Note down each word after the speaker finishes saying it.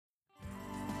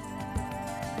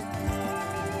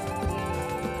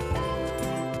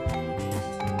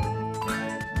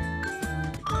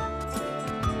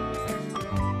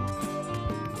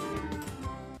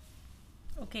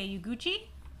Okay, you Gucci?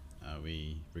 Are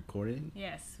we recording?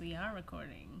 Yes, we are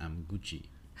recording. I'm Gucci.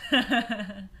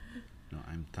 No,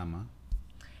 I'm Tama.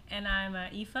 And I'm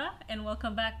Aoife, and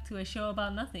welcome back to a show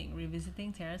about nothing,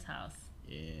 revisiting Terrace House.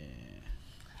 Yeah.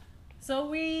 So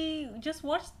we just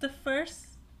watched the first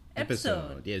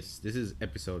episode. Yes, this is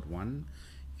episode 1.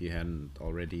 If you hadn't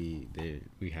already,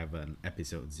 we have an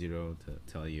episode 0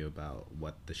 to tell you about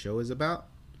what the show is about.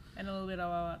 And a little bit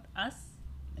about us.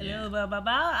 A Yeah. little bit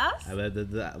about us. A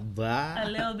A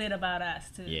little bit about us,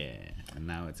 too. Yeah, and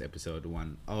now it's episode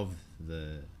 1 of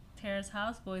the... Terrace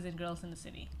House, Boys and Girls in the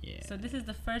City. Yeah. So this is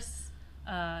the first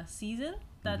season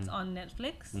that's on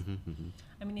Netflix. Mm-hmm.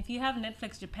 I mean, if you have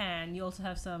Netflix Japan, you also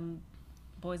have some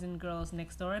Boys and Girls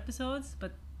Next Door episodes,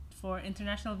 but for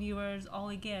international viewers, all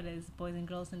we get is Boys and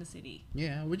Girls in the City.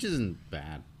 Yeah, which isn't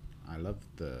bad. I love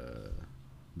the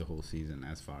whole season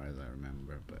as far as I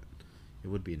remember, but it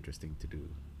would be interesting to do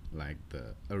like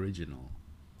the original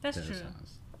That's Terrace true.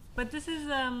 House. But this is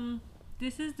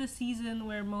the season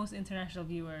where most international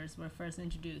viewers were first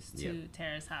introduced to Yep.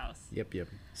 Terrace House. Yep.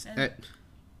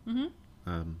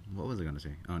 And- What was I gonna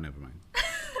say? Oh, never mind.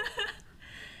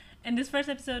 And this first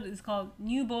episode is called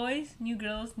New Boys, New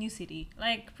Girls, New City.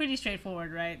 Like, pretty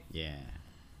straightforward, right? Yeah.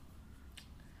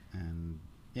 And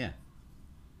yeah,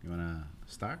 you wanna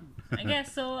start? I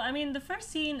guess so. I mean, the first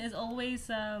scene is always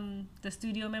the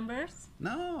studio members.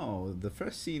 No, the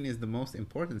first scene is the most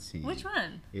important scene. Which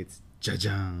one? It's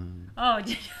jajang. Oh,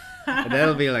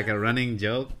 That'll be like a running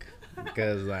joke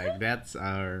because like that's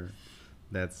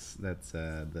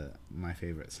my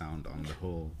favorite sound on the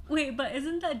whole. wait, but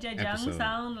isn't that Jajang Episode.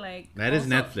 sound like That is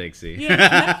also- Netflix, see?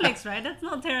 Yeah, it's Netflix, right? That's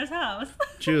not Terrace House.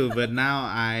 True, but now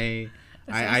I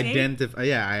Associate? identify.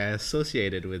 Yeah, I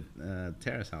associate it with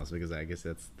Terrace House because I guess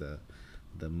that's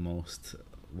the most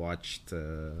watched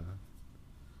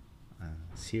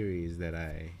series that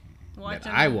I Watch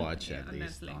I on- watch yeah, at on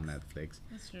least Netflix. on Netflix.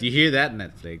 That's true. Do you hear that,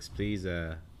 Netflix? Please,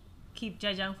 Keep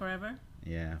Jajang forever.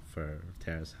 yeah, for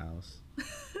Terrace House.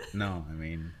 No, I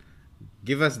mean,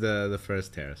 give us the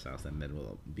first Terrace House, and then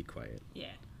we'll be quiet.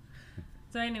 Yeah.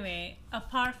 So anyway,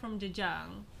 apart from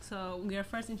Jajang, so we are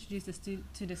first introduced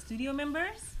to the studio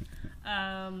members,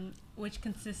 which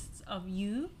consists of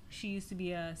Yu. She used to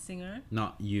be a singer.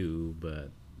 Not you,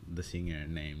 but the singer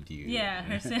named you. Yeah,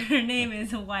 her name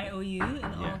is YOU in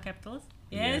all Yeah. capitals.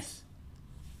 Yes?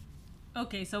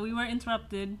 Okay, so we were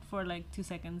interrupted for like 2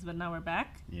 seconds, but now we're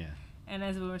back. Yeah. And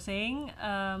as we were saying,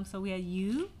 so we had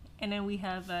Yu, and then we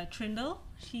have Trindle.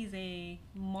 She's a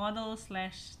model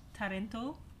 /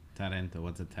 Tarento. Tarento.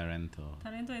 What's a Tarento?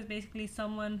 Tarento is basically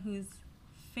someone who's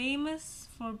famous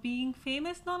for being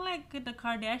famous, not like the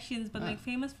Kardashians, but Ah. like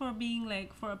famous for being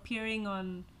like for appearing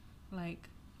on like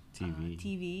TV.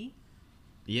 TV,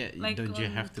 Yeah, like don't you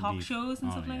on have to talk be... shows and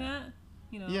Oh, stuff like yeah. that.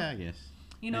 You know, Yeah, I guess.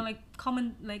 you know, Like-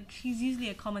 like she's usually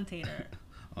a commentator.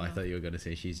 Oh, I thought you were gonna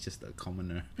say she's just a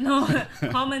commoner. No,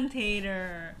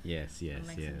 commentator. Yes, on,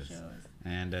 like, some shows.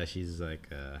 And she's like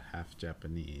half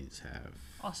Japanese, half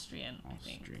Austrian, I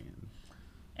think. Austrian.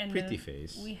 And Pretty then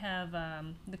face. we have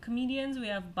the comedians. We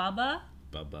have Baba,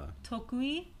 Baba.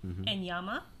 Tokui, Mhm. and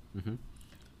Yama. Mhm.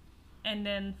 And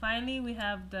then finally we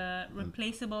have the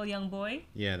replaceable young boy.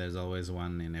 Yeah, there's always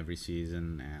one in every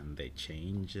season, and they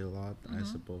change a lot, Mm-hmm. I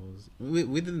suppose.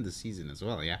 Within the season as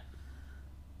well, yeah.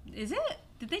 Is it?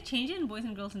 Did they change it in Boys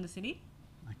and Girls in the City?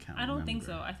 I can't. I don't think so.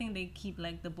 remember. I think they keep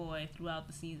like the boy throughout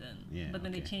the season. Yeah, But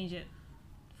then they okay. change it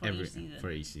for each season.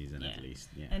 For each season, Yeah. at least.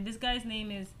 Yeah. And this guy's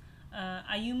name is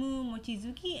Ayumu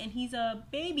Mochizuki, and he's a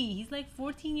baby. He's like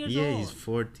 14 years Yeah, old. he's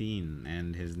 14,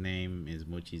 and his name is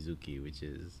Mochizuki, which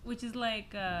is Which is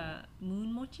like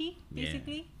Moon Mochi, Yeah.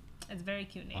 basically. It's a very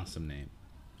cute name. awesome name.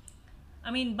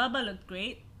 I mean, Baba looked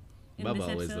great. In Baba this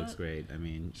always episode. looks great. I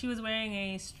mean, She was wearing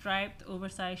a striped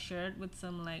oversized shirt with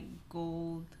some like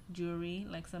gold jewelry,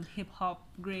 like some hip hop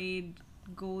grade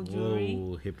gold jewelry.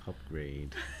 whoa, hip hop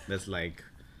grade. That's like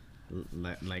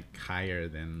higher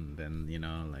than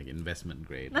like investment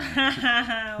grade.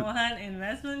 What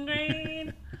investment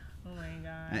grade? Oh my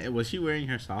god. Was she wearing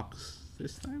her socks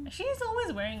this time? She's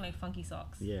always wearing like funky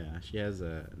socks. Yeah, she has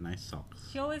a nice socks.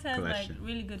 She always has collection. like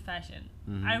really good fashion.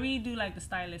 Mhm. I really do like the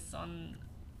stylists on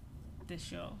this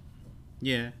show.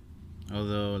 Yeah,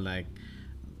 although like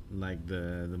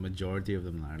the majority of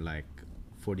them are like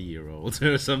 40-year-olds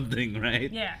or something,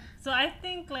 right? Yeah. So I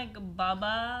think like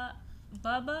Baba,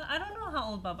 I don't know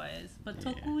how old Baba is, but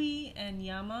Yeah. Tokui and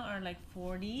Yama are like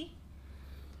 40.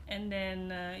 And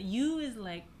then Yu is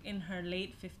like in her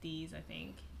late 50s, I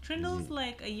think. Trindle's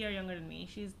like a year younger than me.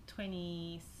 She's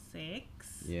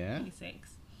 26. Yeah?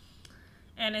 26.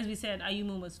 And as we said,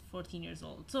 Ayumu was 14 years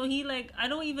old. So he like, I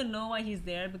don't even know why he's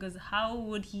there, because how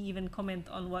would he even comment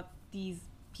on what these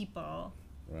people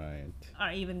Right.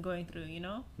 are even going through, you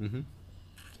know? Mm-hmm.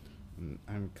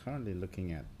 I'm currently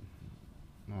looking at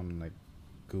on like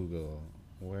Google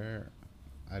where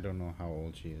I don't know how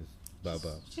old she is.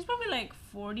 Baba. She's probably like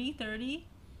 40, 30.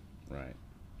 Right.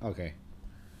 Okay.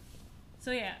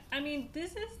 So yeah, I mean,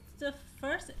 this is the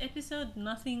first episode,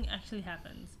 nothing actually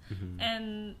happens.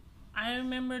 And I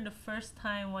remember the first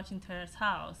time watching Terrace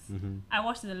House, I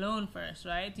watched it alone first,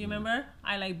 right? Do you remember?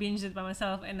 I like binged it by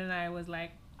myself, and then I was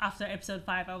like, after episode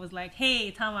 5, I was like,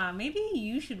 hey, Tama, maybe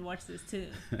you should watch this too.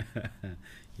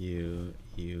 You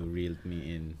reeled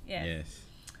me in. Yes. Yes.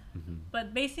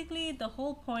 But basically, the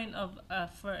whole point of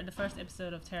for the first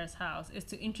episode of Terrace House is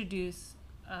to introduce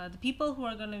the people who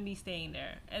are going to be staying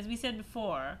there. As we said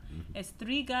before, it's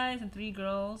 3 guys and 3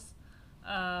 girls,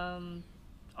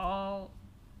 all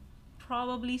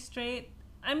probably straight.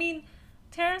 I mean,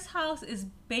 Terrace House is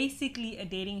basically a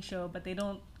dating show, but they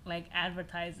don't like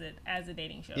advertise it as a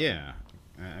dating show. Yeah.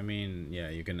 I mean, yeah,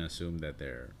 you can assume that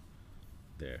they're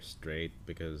straight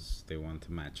because they want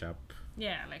to match up.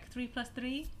 Yeah, like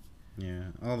 3+3. Yeah.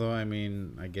 Although, I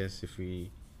mean, I guess if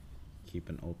we keep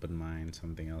an open mind,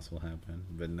 something else will happen.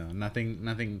 But no, nothing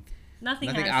Nothing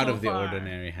out so of the far.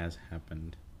 ordinary has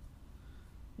happened.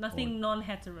 Nothing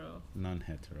non-hetero.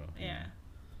 Non-hetero. Yeah.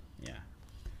 Yeah.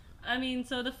 I mean,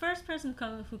 so the first person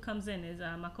who comes in is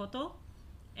Makoto,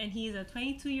 and he's a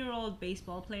 22-year-old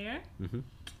baseball player.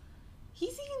 He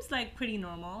seems like pretty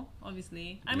normal,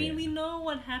 obviously. I mean, Yeah. we know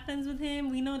what happens with him.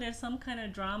 We know there's some kind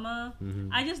of drama.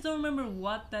 I just don't remember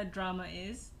what that drama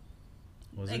is.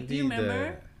 Wasn't do you he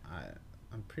remember?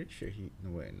 I'm pretty sure he.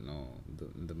 No, wait, no.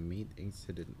 The meat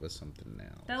incident was something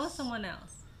else. That was someone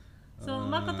else. So Uh,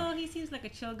 Makoto, he seems like a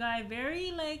chill guy.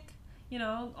 Very like, you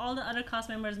know, all the other cast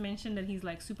members mentioned that he's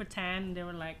like super tan. And they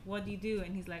were like, "What do you do?"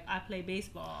 And he's like, "I play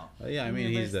baseball." Yeah, I in mean,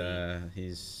 university."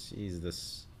 he's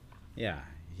this. Yeah,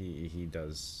 he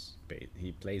does.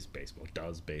 He plays baseball.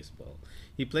 Does baseball.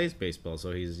 He plays baseball,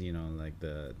 so he's like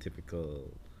the typical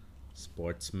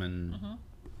sportsman,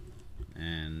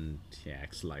 and he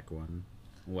acts like one,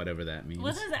 whatever that means.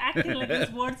 What does acting like a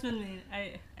sportsman mean?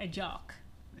 A jock.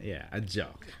 Yeah, a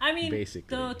jock. I mean,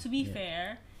 basically. though, to be Yeah.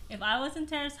 fair, if I was in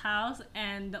Terrace House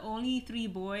and the only 3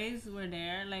 boys were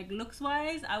there, like looks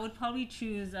wise, I would probably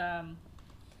choose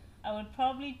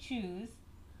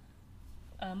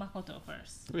Makoto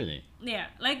first. Really. Yeah,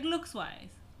 like looks wise.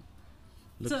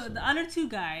 So Looks- the other 2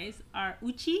 guys are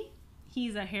Uchi.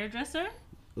 He's a hairdresser.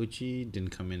 Uchi didn't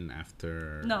come in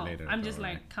after. No, later, I'm though, just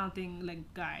right? like counting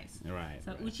like guys. Right.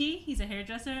 So right. Uchi, he's a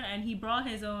hairdresser, and he brought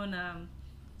his own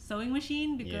sewing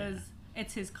machine because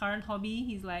it's his current hobby.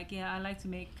 He's like, yeah, I like to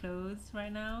make clothes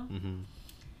right now.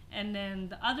 And then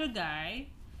the other guy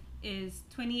is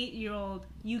 28-year-old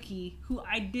Yuki, who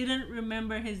I didn't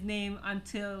remember his name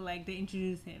until like they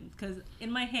introduced him, because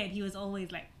in my head he was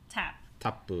always like tap,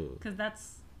 Tapu. because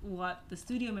that's what the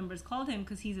studio members called him,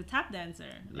 because he's a tap dancer.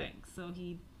 Yeah. Like, so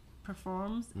he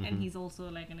performs and he's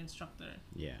also like an instructor.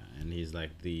 Yeah, and he's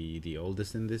like the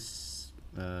oldest in this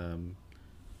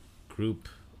group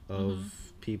of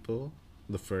people,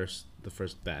 the first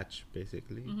batch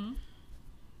basically.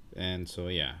 And so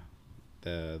yeah,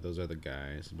 those are the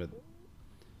guys, but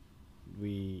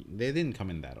they didn't come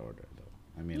in that order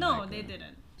though. I mean, No, like, they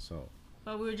didn't. So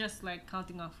But we were just like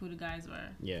counting off who the guys were.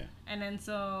 yeah, And then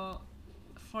so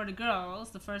for the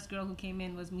girls, the first girl who came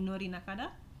in was Minori Nakada,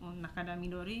 or Nakada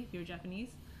Minori if you're Japanese.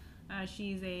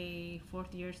 She's a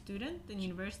 4th-year student in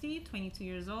university, 22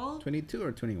 years old. 22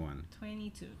 or 21.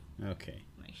 22. Okay.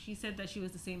 Like, she said that she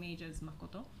was the same age as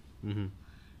Makoto. Mm-hmm.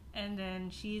 And then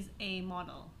she's a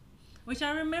model, which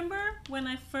I remember when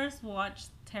I first watched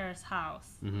Terrace House,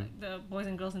 like the Boys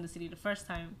and Girls in the City, the first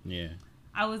time. Yeah.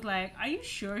 I was like, are you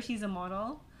sure she's a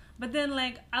model? But then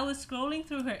like I was scrolling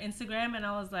through her Instagram and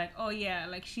I was like, oh yeah,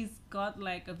 like she's got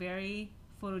like a very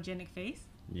photogenic face.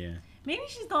 Yeah. Maybe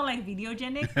she's not like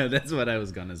videogenic. That's what I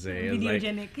was gonna say. It's like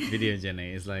Videogenic.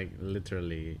 videogenic. It's like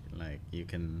literally like you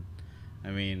can. I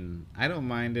mean, I don't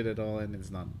mind it at all, and it's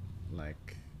not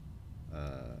like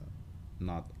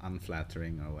not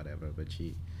unflattering or whatever. But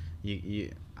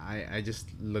I just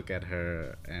look at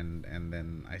her and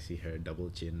then I see her double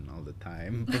chin all the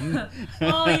time.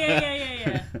 Oh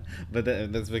yeah. But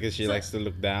that's because she likes to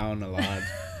look down a lot.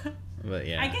 But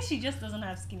yeah. I guess she just doesn't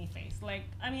have skinny face. Like,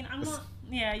 I mean, I'm not.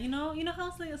 Yeah, you know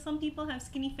how like, some people have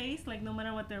skinny face. Like, no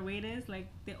matter what their weight is, like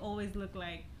they always look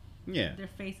like Yeah. their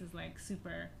face is like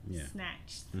super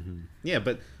snatched. Yeah,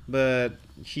 but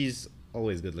she's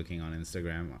always good looking on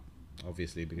Instagram,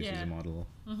 obviously because she's Yeah. a model,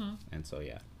 and so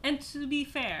yeah. And to be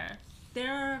fair,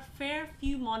 there are a fair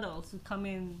few models who come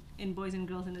in Boys and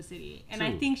Girls in the City, and I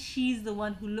True. think she's the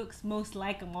one who looks most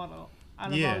like a model out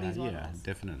of all Yeah, these models. yeah,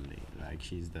 definitely. Like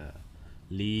she's the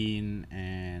lean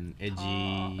and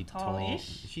edgy,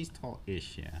 Tall-ish. She's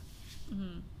tall-ish, yeah.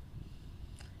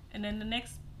 And then the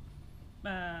next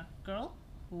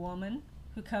woman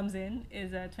who comes in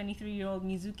is a 23-year-old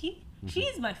Mizuki.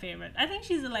 She's my favorite. I think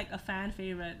she's like a fan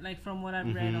favorite, like from what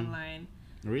I've read online.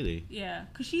 Really? Yeah,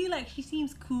 cause she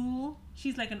seems cool.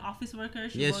 She's like an office worker.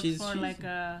 She works she's for like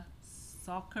a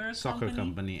soccer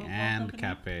company football and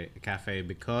company. cafe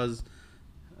because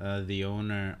the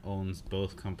owner owns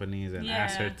both companies and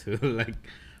asked her Yeah. to like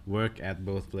work at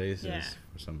both places Yeah.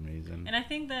 for some reason. And I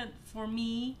think that for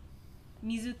me,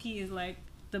 Mizuki is like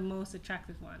the most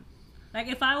attractive one. Like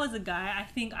if I was a guy, I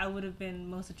think I would have been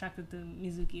most attracted to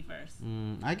Mizuki first.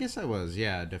 I guess I was,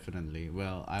 yeah, definitely.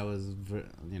 Well, I was,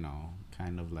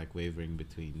 kind of like wavering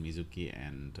between Mizuki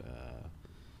and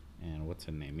what's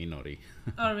her name, Minori.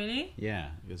 Oh really?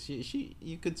 Yeah, because she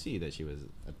you could see that she was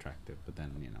attractive, but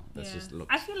then that's just looks.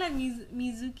 I feel like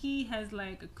Mizuki has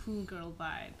like a cool girl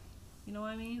vibe. You know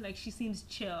what I mean? Like she seems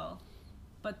chill,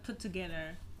 but put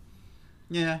together.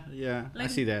 Yeah, I Like,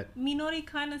 see that. Minori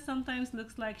kind of sometimes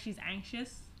looks like she's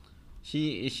anxious.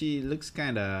 She looks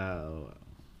kind of,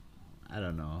 I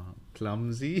don't know,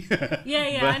 clumsy.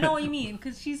 Yeah, But- I know what you mean.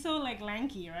 Because she's so like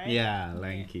lanky, right? Yeah, Okay.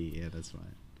 lanky. Yeah, that's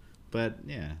right. But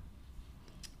yeah.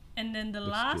 And then the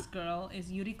Looks last girl is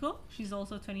Yuriko. She's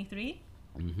also 23.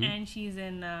 Mhm. And she's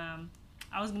in,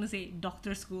 I was going to say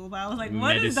doctor school, but I was like,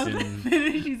 what is doctor?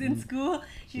 Medicine. She's in school.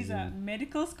 She's She's a in-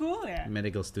 medical school? Yeah.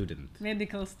 Medical student.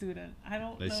 Medical student. I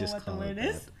don't Let's know just what the call word it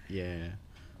is. that. Yeah.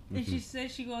 And she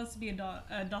says she wants to be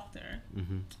a doctor.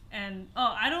 Mm-hmm. And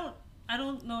I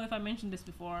don't know if I mentioned this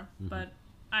before, but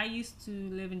I used to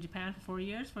live in Japan for 4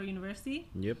 years for university.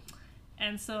 Yep.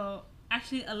 And so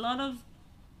actually a lot of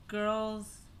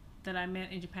girls that I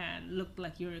met in Japan looked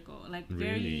like Yuriko. Like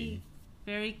very, Really?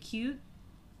 very cute.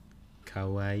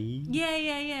 Kawaii. Yeah.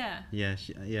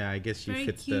 Yeah. I guess she Very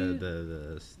fits cute.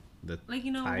 the. Like,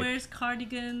 you know, Type. wears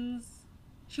cardigans.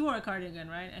 She wore a cardigan,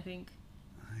 right? I think.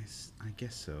 I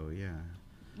guess so. Yeah.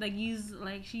 Like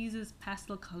she uses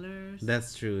pastel colors.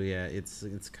 That's true. Yeah.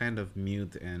 It's kind of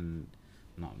mute and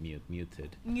not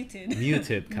muted. Muted.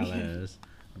 Muted colors,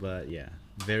 but yeah,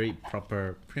 very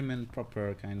proper, prim and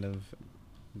proper kind of,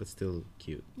 but still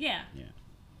cute. Yeah. Yeah.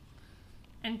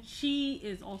 And she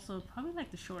is also probably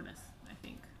like the shortest, I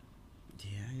think.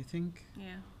 Yeah, you think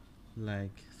Yeah.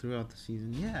 like throughout the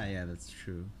season? Yeah, that's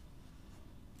true.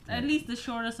 At least the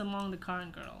shortest among the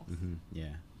current girls.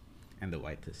 Yeah, and the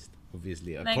whitest,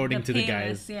 obviously, Like according to the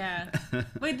guys. palest, Yeah.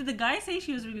 Wait, did the guy say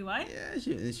she was really white?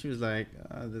 Yeah, she was like,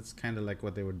 that's kind of like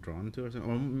what they were drawn to or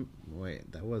something. Or,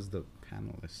 wait, that was the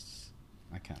panelists.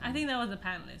 I can't. I think that was the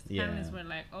panelists. The Yeah. panelists were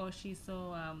like, "Oh, she's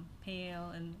so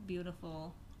pale and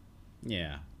beautiful."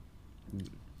 Yeah,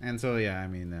 and so yeah, I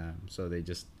mean, so they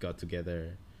just got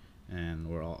together, and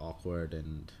were all awkward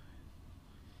and.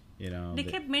 They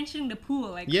kept mentioning the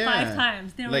pool like Yeah, 5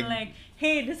 times. They like- were like,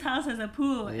 "Hey, this house has a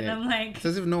pool," and Yeah. I'm like, It's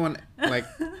as if no one like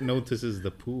notices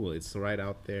the pool. It's right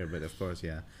out there, but of course,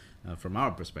 yeah. From our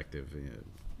perspective,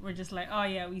 we're just like, "Oh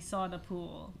yeah, we saw the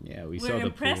pool." yeah, we We're saw the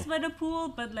impressed pool. by the pool,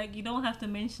 but like you don't have to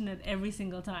mention it every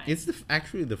single time. It's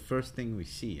actually the first thing we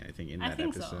see, I think, in I that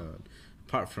think so. episode.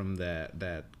 Apart from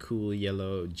that cool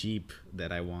yellow Jeep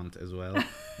that I want as well.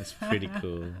 It's pretty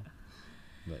cool.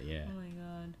 But yeah. Oh my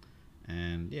god.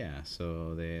 And yeah,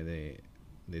 so they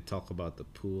talk about the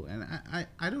pool, and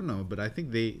I don't know, but I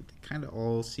think they kind of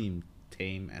all seem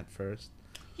tame at first.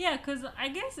 Yeah, because I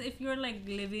guess if you're like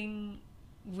living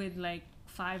with like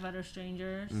 5 other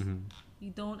strangers,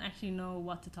 you don't actually know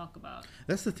what to talk about.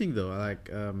 That's the thing, though. Like,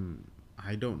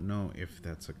 I don't know if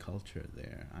that's a culture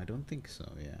there. I don't think so.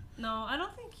 Yeah. No, I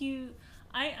don't think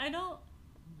I don't.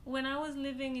 When I was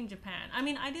living in Japan, I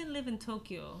mean, I didn't live in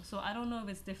Tokyo, so I don't know if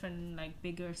it's different in like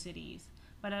bigger cities.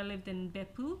 But I lived in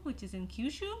Beppu, which is in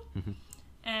Kyushu,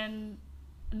 and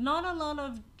not a lot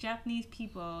of Japanese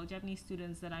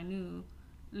students that I knew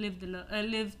lived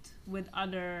with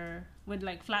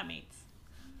like flatmates.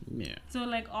 Yeah. So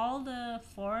like all the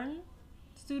foreign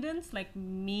students, like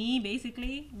me,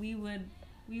 basically, we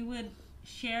would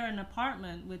share an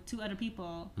apartment with 2 other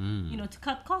people, to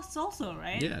cut costs also,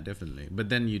 right? Yeah, definitely. But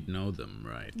then you'd know them,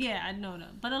 right? Yeah, I know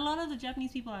them. But a lot of the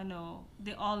Japanese people I know,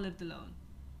 they all lived alone.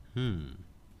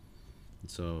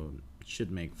 So it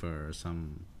should make for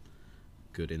some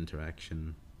good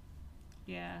interaction.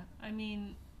 Yeah, I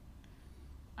mean,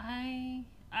 I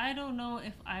don't know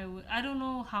if I would. I don't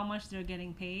know how much they're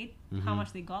getting paid, how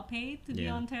much they got paid to be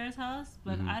Yeah. on Terrace House,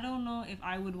 but I don't know if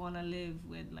I would want to live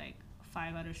with like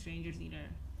 5 other strangers either.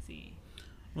 See.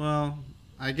 Well,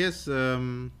 I guess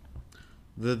the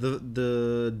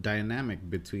dynamic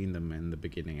between them in the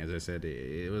beginning, as I said,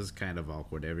 it was kind of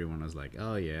awkward. Everyone was like,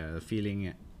 "Oh yeah,"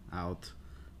 feeling out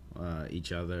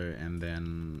each other, and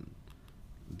then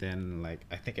like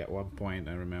I think at one point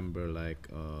I remember like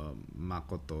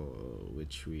Makoto,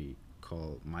 which we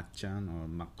call Machan or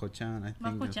Mako-chan, I think.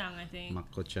 Mako-chan, I think.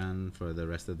 Mako-chan for the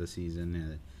rest of the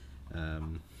season.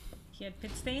 He had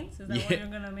pit stains? Is that what you're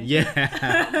gonna mention?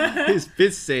 Yeah, his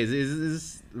pit stains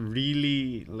is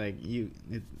really like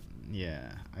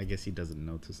yeah, I guess he doesn't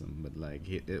notice them, but like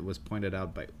it was pointed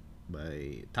out by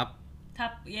by Tapu.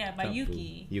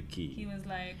 Yuki. He was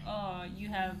like, "Oh, you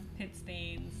have pit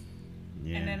stains."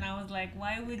 Yeah. And then I was like,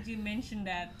 "Why would you mention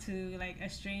that to like a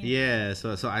stranger?" Yeah,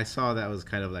 so I saw that was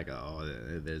kind of like, oh,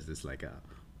 there's this like a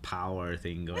power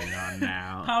thing going on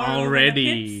now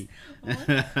already.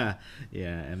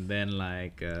 Yeah, and then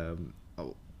like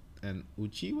and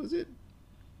Uchi, was it,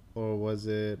 or was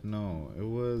it, no, it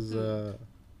was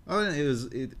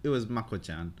it was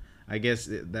Mako-chan. I guess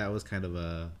that was kind of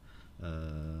a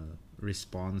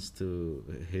response to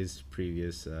his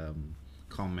previous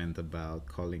comment about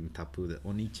calling Tapu the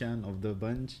Oni-chan of the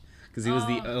bunch because he was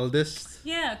the eldest.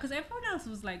 Yeah, because everyone else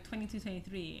was like 22,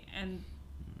 23, and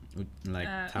like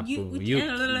Tapu,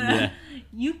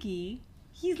 Yuki,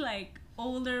 he's like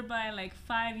older by like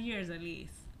 5 years at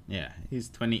least. Yeah, he's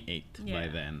 28 by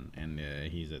then, and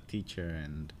he's a teacher,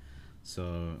 and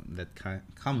so that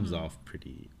comes off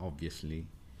pretty obviously.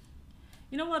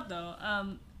 You know what though?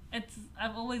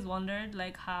 I've always wondered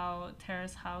like how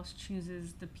Terrace House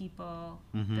chooses the people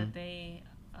that they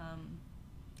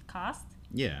cast.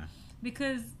 Yeah.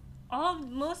 Because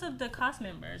most of the cast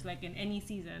members, like in any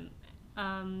season,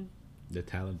 they're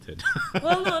talented.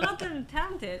 Well, no, not that they're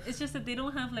talented. It's just that they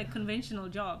don't have like conventional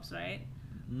jobs, right?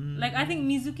 Like I think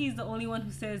Mizuki is the only one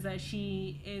who says that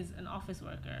she is an office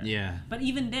worker. Yeah. But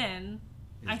even then,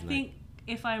 I think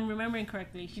if I'm remembering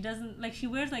correctly, she doesn't like she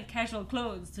wears like casual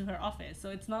clothes to her office, so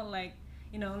it's not like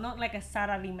not like a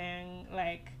salaryman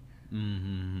like.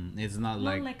 It's not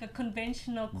like a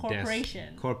conventional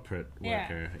corporation. Corporate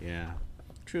worker, yeah.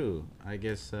 True. I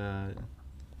guess.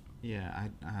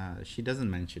 She doesn't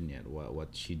mention yet what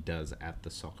she does at the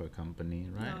soccer company,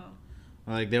 right? No.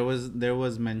 Like there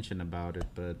was mention about it,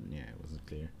 but yeah, it wasn't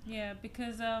clear. Yeah,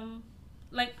 because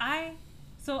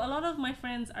so a lot of my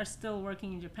friends are still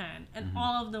working in Japan, and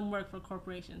all of them work for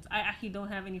corporations. I actually don't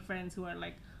have any friends who are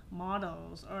like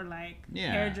models or like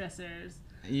hairdressers.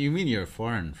 You mean your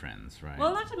foreign friends, right?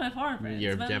 Well, not just my foreign friends,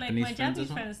 your but Japanese like my friends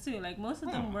Japanese friends too. Like most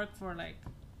of them work for like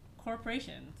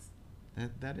corporations.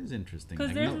 That is interesting.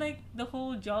 Because there's like the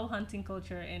whole job hunting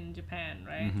culture in Japan,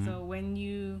 right? So when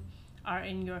you are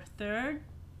in your 3rd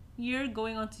year,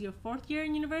 going on to your 4th year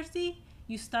in university,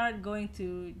 you start going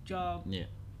to job. Yeah.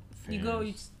 Fairs. You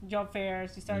go job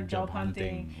fairs. You start job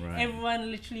hunting. Right.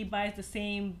 Everyone literally buys the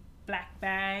same black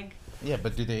bag. Yeah,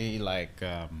 but do they like?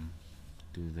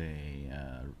 Do they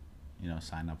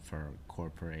sign up for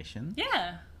corporations?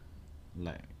 Yeah.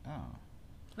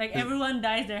 Like everyone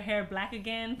dyes their hair black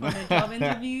again for their job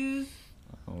interviews.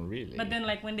 Oh, really? But then,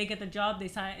 like when they get the job, they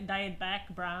dye it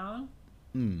back brown.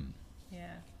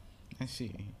 Yeah. I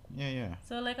see. Yeah.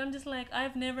 So like I'm just like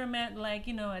I've never met like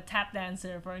a tap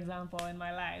dancer, for example, in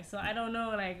my life. So I don't know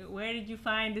like where did you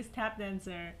find this tap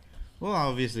dancer? Well,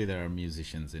 obviously there are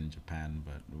musicians in Japan,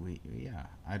 but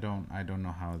I don't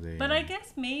know how they. But I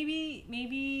guess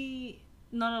maybe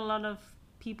not a lot of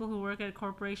people who work at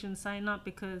corporations sign up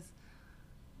because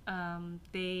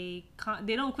they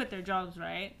don't quit their jobs,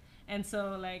 right? And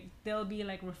so like they'll be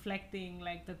like reflecting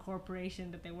like the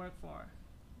corporation that they work for.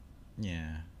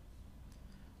 Yeah.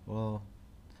 Well,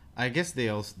 I guess they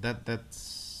also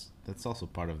that's also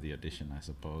part of the audition, I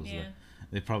suppose. Yeah.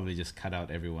 They probably just cut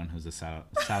out everyone who's a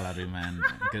salaryman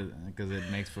because it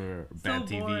makes for bad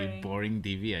TV, boring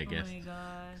TV, I guess. Oh my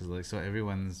gosh. Because like so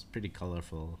everyone's pretty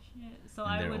colorful. Yeah. So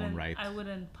I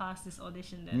wouldn't pass this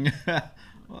audition then.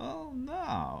 Well,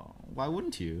 no. Why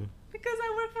wouldn't you? Because I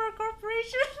work for a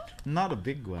corporation. Not a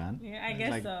big one. Yeah, I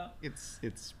guess so.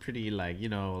 It's pretty like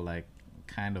like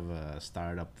kind of a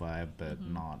startup vibe, but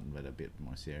but a bit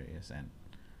more serious and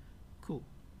cool.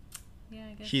 Yeah,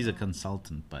 I guess she's a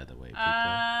consultant, by the way,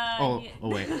 people.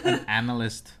 Wait, an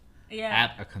analyst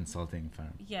at a consulting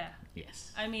firm. Yeah.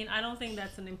 Yes. I mean, I don't think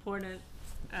that's an important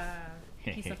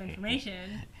piece of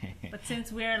information, but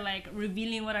since we're like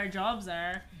revealing what our jobs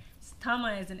are,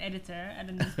 Tama is an editor at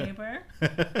a newspaper,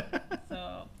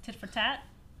 so tit for tat.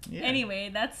 Yeah. Anyway,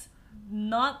 that's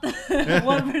not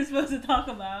what we're supposed to talk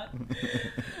about.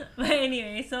 But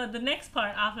anyway, so the next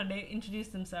part after they introduce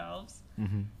themselves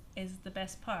is the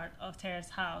best part of Terrace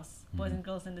House, Boys and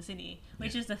Girls in the City,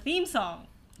 which is the theme song.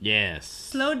 Yes.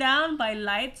 Slow Down by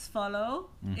Lights Follow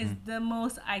is the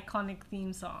most iconic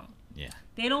theme song. Yeah.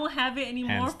 They don't have it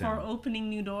anymore Hands for down. Opening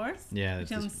New Doors, Yeah, which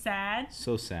that's I'm just sad.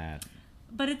 so sad.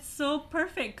 But it's so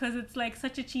perfect because it's like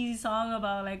such a cheesy song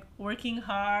about like working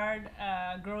hard,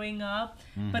 growing up.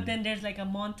 But then there's like a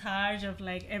montage of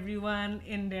like everyone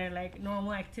in their like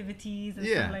normal activities and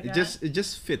stuff like that. it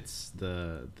just fits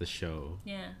the show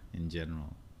Yeah, in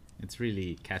general. It's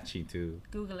really catchy too.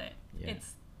 Google it. Yeah. It's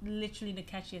literally the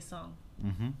catchiest song.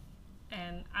 Mm-hmm.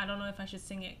 And I don't know if I should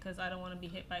sing it because I don't want to be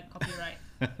hit by copyright.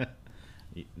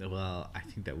 Well, I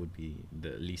think that would be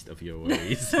the least of your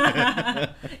worries.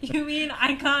 You mean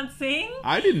I can't sing?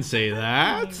 I didn't say Oh my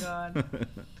that. god.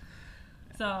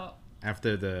 So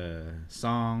After the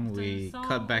song, we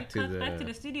cut back to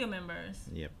the studio members.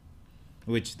 Yep.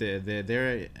 Which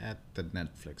they're at the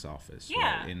Netflix office.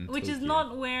 Yeah, right, in which is Tokyo.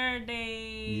 not where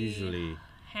they Usually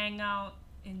hang out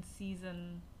in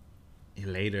season.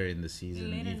 later in the season.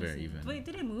 Later in the even. season. Wait,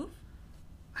 did they move?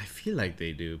 I feel like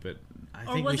they do, but I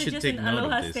Or think was we it should just take in note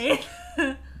Aloha of this.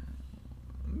 State?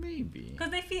 Maybe.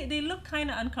 Because they look kind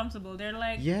of uncomfortable. They're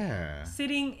like Yeah.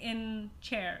 sitting in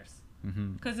chairs.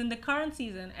 Mm-hmm. Because in the current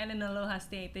season and in Aloha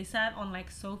State, they sat on like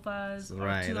sofas, or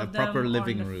Right, two a of them proper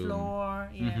living on the room. floor.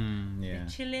 Yeah, Mm-hmm, yeah. they're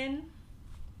chilling.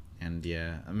 And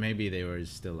yeah, maybe they were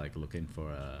still like looking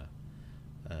for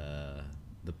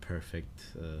the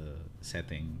perfect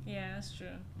setting. Yeah, that's true.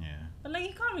 Yeah. But like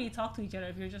you can't really talk to each other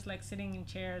if you're just like sitting in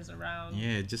chairs around.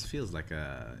 Yeah, it just feels like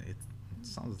it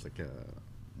sounds like a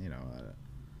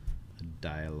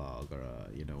dialogue or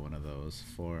one of those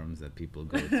forums that people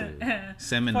go to.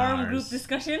 Seminars. Forum group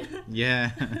discussion.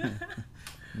 Yeah.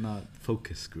 Not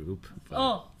focus group. But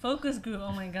Oh, focus group.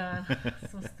 Oh my god.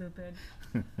 So stupid.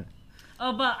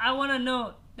 Oh, but I want to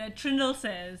note that Trindle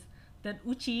says that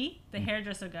Uchi, the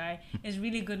hairdresser guy, is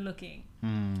really good looking.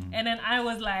 And then I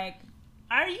was like,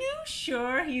 are you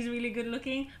sure he's really good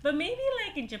looking? But maybe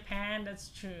like in Japan, that's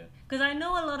true. Because I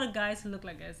know a lot of guys who look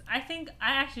like this. I think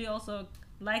I actually also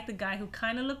like the guy who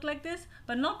kind of looked like this,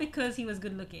 but not because he was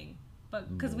good looking.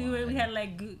 But because we were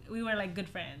like good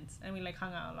friends and we like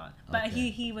hung out a lot. But Okay.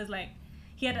 he was like,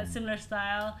 he had that similar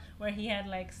style where he had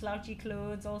like slouchy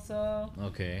clothes also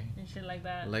Okay. and shit like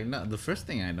that. Like, no, the first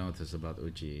thing I noticed about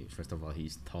Uchi, first of all,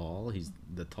 he's tall. He's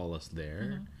the tallest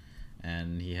there.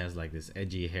 And he has like this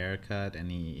edgy haircut,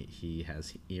 and he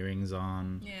has earrings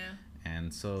on. Yeah.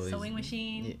 And so Sewing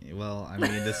machine. Well, I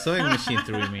mean, the sewing machine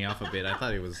threw me off a bit. I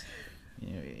thought it was,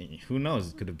 who knows?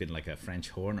 It could have been like a French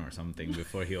horn or something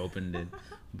before he opened it.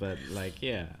 But like,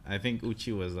 yeah, I think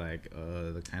Uchi was like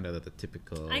the kind of the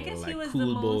typical, I guess like, he was cool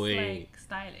the most boy, like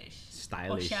stylish.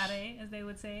 stylish, Oshare, as they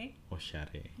would say. oshare.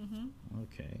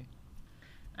 Okay.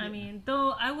 I mean,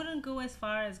 though I wouldn't go as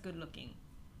far as good looking,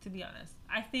 to be honest.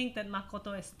 I think that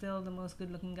Makoto is still the most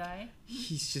good looking guy.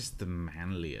 He's just the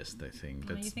manliest, I think.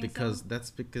 Oh, you That's think because so?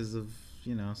 that's because of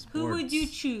sports. Who would you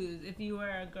choose if you were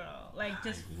a girl? Like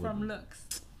just I from wouldn't.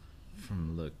 looks.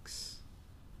 From looks?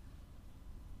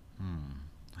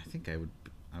 I think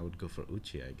I would go for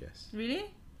Uchi, I guess. Really?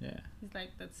 Yeah. He's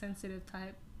like that sensitive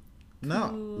type. No,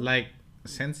 Cool. like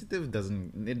sensitive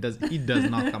he does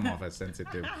not come off as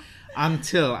sensitive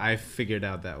until I figured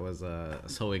out that was a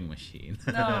sewing machine.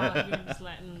 No, you're just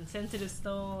like sensitive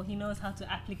stole. He knows how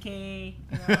to applique, you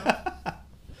know.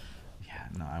 Yeah,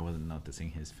 no, I wasn't noticing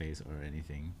his face or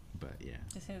anything, but yeah.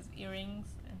 Just his earrings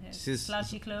and his His-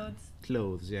 slouchy clothes.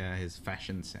 Clothes, yeah, his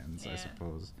fashion sense, I Yeah.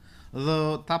 suppose.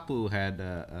 Although Tapu had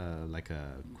like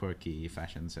a quirky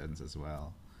fashion sense as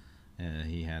well.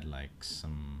 He had like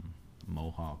some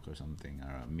mohawk or something,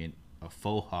 or a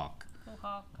faux hawk Faux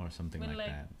hawk. or something With like like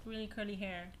that. really curly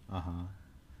hair. Uh-huh.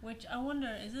 Which I wonder,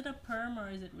 is it a perm or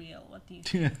is it real? What do you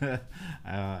think?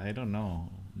 I don't know.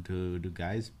 Do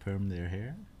guys perm their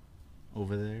hair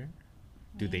over there?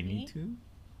 Do they need Maybe. to?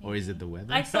 Or is it the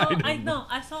weather? I saw don't know.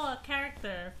 I saw a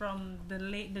character from the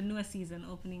newest season,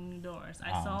 Opening New Doors.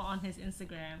 I saw on his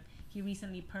Instagram he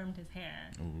recently permed his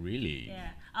hair. Oh, really? Yeah,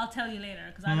 I'll tell you later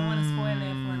because I don't want to spoil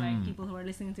it for like people who are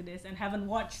listening to this and haven't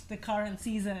watched the current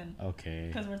season. Okay.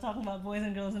 Because we're talking about Boys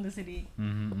and Girls in the City.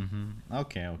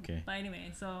 Okay. But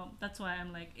anyway, so that's why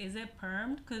I'm like, is it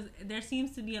permed? Because there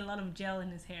seems to be a lot of gel in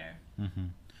his hair.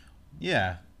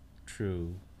 Yeah,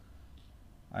 true.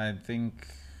 I think,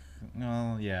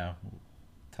 well, yeah,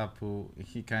 Tapu,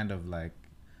 he kind of like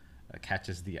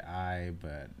catches the eye,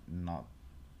 but not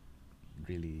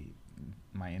really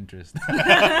my interest.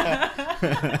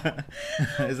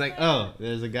 It's like, oh,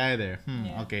 there's a guy there.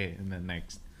 Yeah. Okay, and then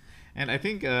next. And I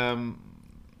think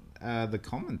the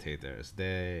commentators,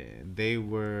 they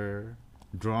were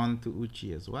drawn to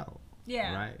Uchi as well.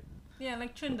 Yeah. Right. Yeah,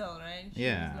 like Trindle, right? She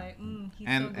Yeah. was like, he's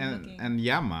and so good and looking. and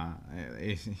Yama,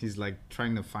 he's like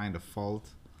trying to find a fault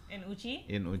And Uchi?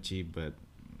 in Uchi, but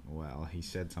well, he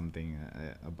said something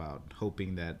about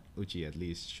hoping that Uchi at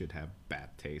least should have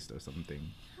bad taste or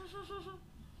something.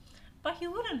 But he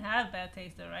wouldn't have bad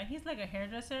taste though, right? He's like a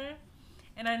hairdresser.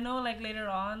 And I know like later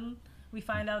on we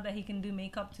find out that he can do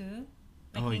makeup too.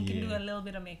 Like he can do a little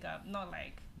bit of makeup. Not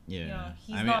like you know,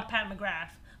 he's not Pat McGrath,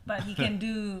 but he can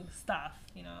do stuff,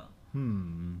 you know.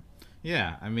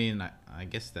 Yeah, I mean I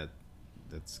guess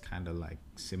that's kind of like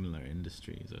similar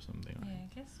industries or something, right? Yeah,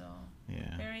 I guess so.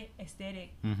 Yeah. Very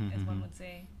aesthetic, as one would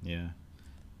say. Yeah.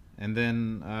 And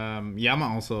then Yama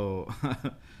also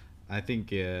I think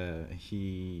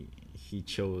he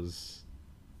chose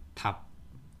Tap,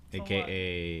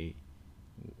 aka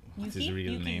what's his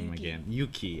real name again?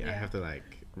 Yuki. Yeah. I have to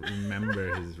like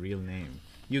remember his real name.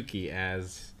 Yuki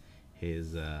as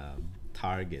his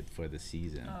target for the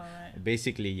season. Oh, right.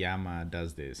 Basically, Yama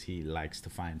does this. He likes to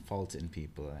find faults in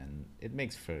people, and it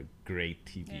makes for great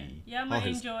TV. Yeah. Yama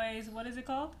enjoys, what is it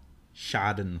called?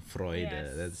 Schadenfreude.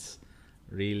 Yes. That's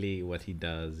really what he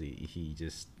does. He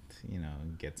just, you know,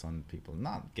 gets on people's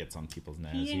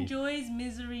nerves. He enjoys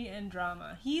misery and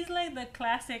drama. He's like the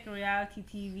classic reality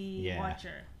TV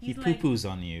watcher. He poo-poos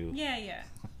on you. Yeah.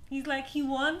 He's like, he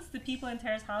wants the people in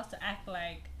Terrace House to act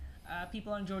like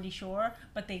people on Geordie Shore,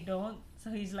 but they don't. So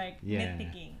he's like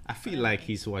nitpicking. I feel like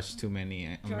he's watched too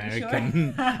many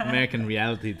American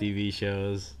reality TV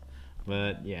shows,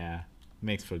 but yeah,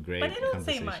 makes for great. But they don't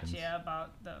say much,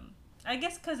 about them. I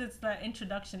guess because it's the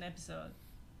introduction episode.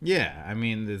 Yeah, I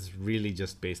mean, it's really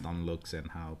just based on looks and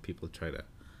how people try to,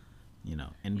 you know,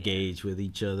 engage with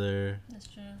each other. That's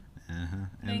true. And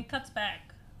then it cuts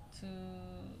back to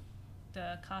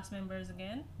the cast members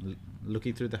again.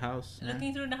 Looking through the house.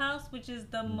 Looking through the house, which is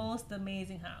the most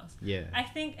amazing house. Yeah. I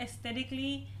think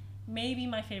aesthetically, maybe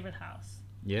my favorite house.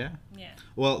 Yeah? Yeah.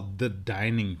 Well, the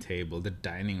dining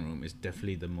room is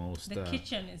definitely the most... The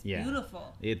kitchen is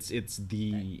beautiful. It's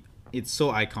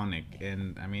so iconic,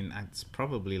 and I mean, it's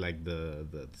probably like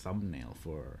the thumbnail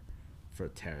for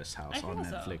Terrace House on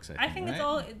Netflix. So. I think it's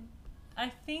all...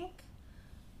 I think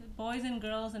Boys and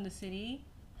Girls in the City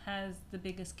has the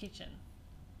biggest kitchen.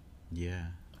 Yeah.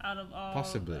 Out of all.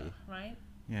 Possibly. Right?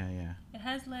 Yeah. It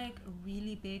has like a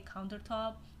really big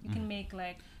countertop. You can make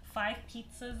like 5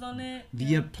 pizzas on it.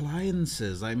 The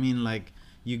appliances. I mean, like,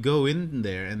 you go in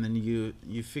there and then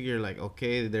you figure like,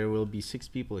 okay, there will be 6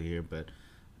 people here, but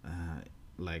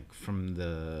like from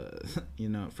the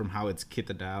from how it's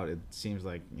kitted out, it seems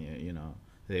like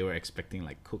they were expecting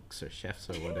like cooks or chefs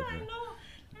or whatever. Yeah, I know.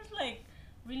 There's like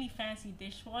really fancy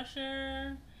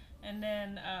dishwasher, and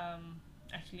then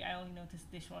actually I only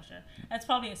noticed dishwasher. That's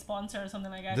probably a sponsor or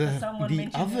something like that.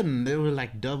 The oven, there were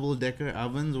like double-decker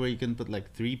ovens where you can put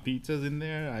like 3 pizzas in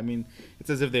there. I mean, it's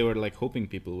as if they were like hoping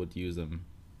people would use them.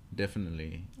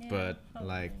 Definitely. Yeah, but probably.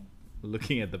 Like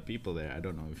looking at the people there, I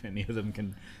don't know if any of them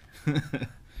can.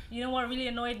 You know what really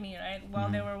annoyed me, right? While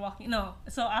they were walking,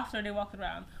 so after they walked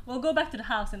around, we'll go back to the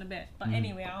house in a bit, but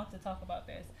anyway, I want to talk about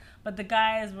this. But the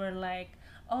guys were like,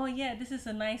 oh yeah, this is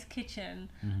a nice kitchen,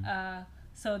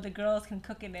 so the girls can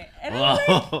cook in it. And I'm like,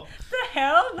 the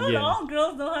hell? Not all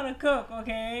girls know how to cook,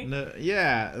 okay? No,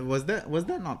 yeah, was that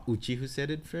not Uchi who said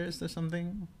it first or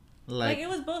something? Like it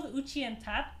was both Uchi and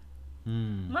Tap.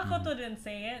 Makoto didn't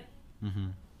say it.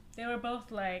 They were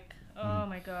both like, oh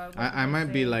my god. I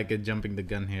might be like jumping the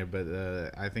gun here, but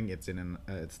I think it's in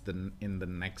the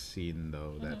next scene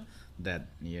though that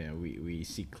we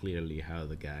see clearly how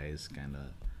the guys kind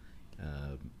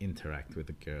of interact with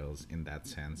the girls in that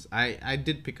sense. I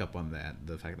did pick up on that,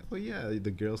 the fact that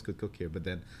the girls could cook here, but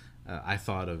then I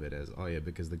thought of it as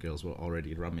because the girls were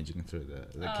already rummaging through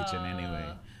the kitchen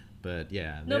anyway. But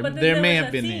yeah, there may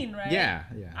have been scene, right? Yeah.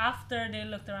 After they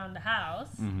looked around the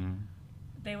house,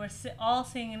 they were all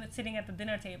sitting at the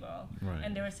dinner table,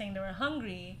 and they were saying they were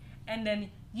hungry. And then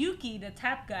Yuki, the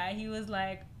Tap guy, he was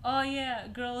like, "Oh yeah,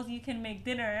 girls, you can make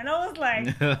dinner." And I was like,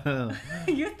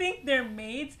 "You think they're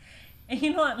maids?" And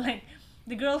you know what? Like,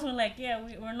 the girls were like, "Yeah,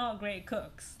 we're not great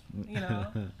cooks," you know.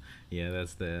 Yeah,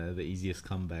 that's the easiest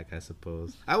comeback, I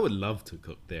suppose. I would love to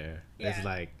cook there. Yeah. It's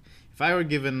like, if I were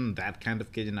given that kind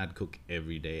of kitchen, I'd cook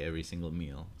every day, every single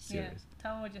meal. Serious. Yeah.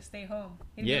 Tom would just stay home.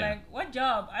 He'd be like, "What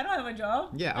job? I don't have a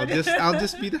job." Yeah, I'll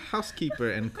just be the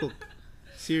housekeeper and cook.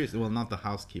 Seriously, well, not the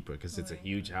housekeeper because it's a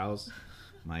huge house.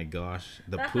 My gosh,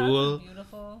 the pool. House is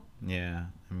beautiful. Yeah,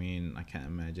 I mean, I can't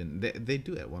imagine. They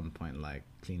do at one point like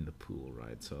clean the pool,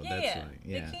 right? So that's like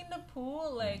they clean the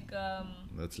pool like.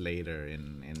 That's later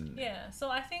in. Yeah,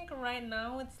 so I think right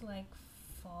now it's like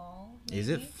fall. Is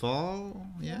it maybe. fall?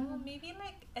 Yeah. No, maybe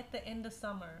like at the end of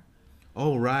summer.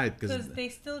 Oh right, Because they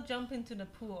still jump into the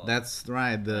pool. that's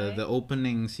right. The Right?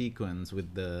 opening sequence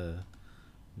with the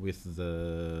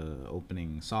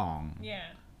opening song Yeah.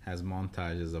 has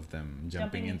montages of them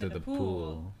jumping into the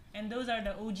pool. And those are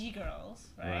the OG girls,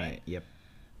 right? Right. Yep.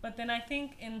 But then I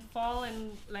think in fall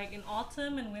and like in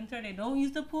autumn and winter they don't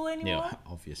use the pool anymore. Yeah,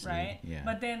 obviously. Right? Yeah.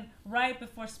 But then right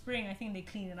before spring I think they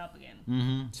clean it up again.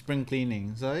 Mm-hmm. Spring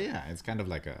cleaning. So yeah, it's kind of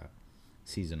like a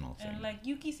seasonal thing. And like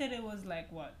Yuki said it was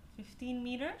like what, 15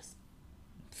 meters?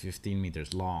 15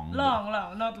 meters long.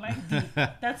 Long, not like deep.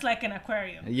 That's like an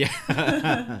aquarium.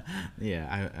 Yeah.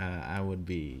 Yeah, I would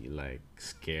be like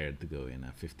scared to go in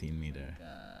a 15-meter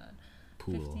God.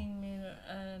 pool. 15 meter.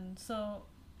 And so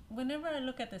whenever I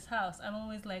look at this house, I'm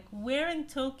always like, where in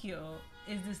Tokyo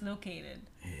is this located?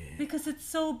 Because it's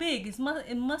so big.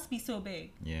 It must be so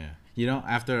big. Yeah. You know,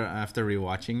 after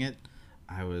rewatching it,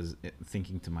 I was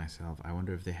thinking to myself, I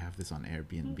wonder if they have this on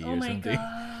Airbnb Oh or my something.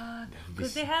 god.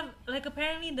 Because they have, like,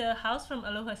 apparently the house from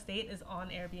Aloha State is on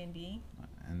Airbnb.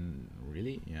 And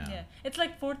really? Yeah. Yeah. It's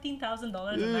like $14,000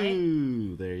 a night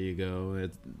Ooh, there you go.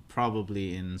 It's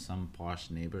probably in some posh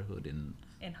neighborhood in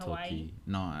in Hawaii. Tokyo.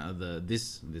 No,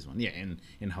 this one. Yeah,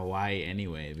 in Hawaii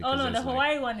anyway. Oh Because no, the there's, like,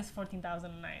 Hawaii one is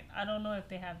 14,000 a night. I don't know if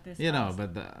they have this. you know, house.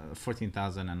 but the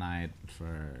 14,000 a night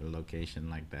for a location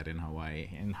like that in Hawaii.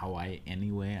 In Hawaii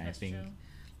anyway, That's I think true.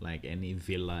 like any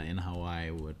villa in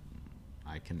Hawaii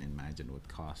I can imagine would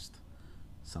cost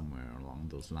somewhere along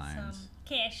those lines. Some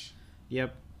cash.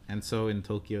 Yep. And so in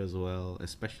Tokyo as well,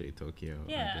 especially Tokyo.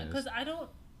 I Yeah, guess. because I don't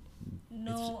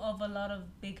know of a lot of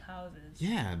big houses.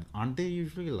 Yeah, aren't they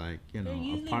usually like, you They're know,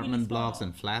 usually apartment really blocks small.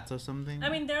 and flats or something? I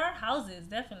mean, there are houses,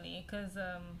 definitely, because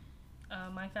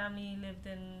my family lived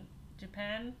in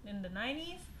Japan in the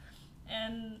 90s,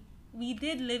 and we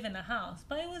did live in a house,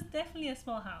 but it was definitely a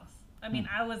small house. I mean,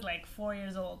 I was like 4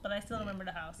 years old, but I still remember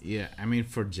the house. Yeah, I mean,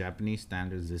 for Japanese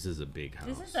standards, this is a big house.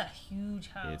 This is a huge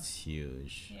house. It's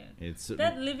huge. Yeah. It's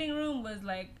That living room was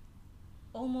like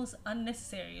almost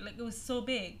unnecessary. Like, it was so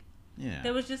big. yeah.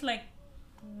 There was just like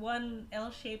one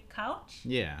L-shaped couch.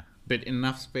 Yeah, but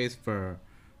enough space for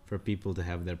people to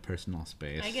have their personal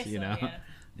space. I guess you so, know? yeah.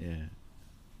 Yeah.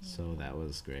 So that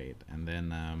was great. And then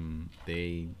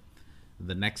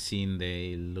the next scene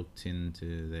they looked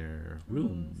into their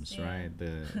rooms, yeah. right?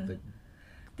 The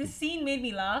This scene made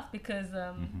me laugh because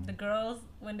Mm-hmm. the girls,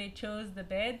 when they chose the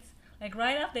beds, like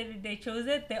right after they chose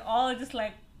it, they all just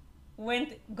like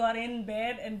got in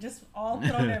bed and just all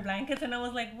put on their blankets, and I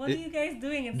was like, what are you guys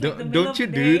doing? It's like the middle don't of you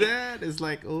the do day. that? It's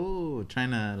like, oh,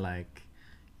 trying to like,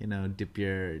 you know, dip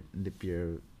your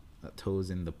toes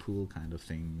in the pool kind of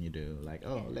thing. You do like,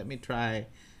 oh, let me try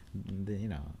the, you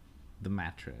know, the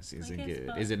mattress. Is I it guess, good?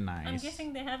 but Is it nice? I'm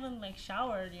guessing they haven't like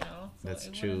showered, you know. So That's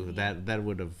it true. wouldn't be- That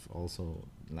would have also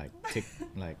like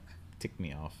ticked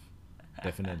me off,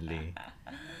 definitely.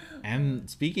 And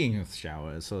speaking of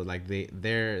showers, so like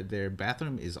their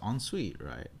bathroom is ensuite,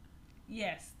 right?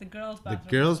 Yes, the girls' The bathroom.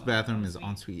 girls' bathroom is ensuite.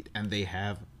 ensuite, and they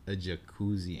have a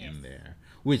jacuzzi Yes. in there,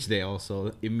 which they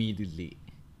also immediately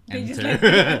They just enter.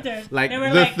 like entered. Like They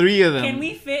were the three of them. Can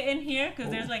we fit in here? Because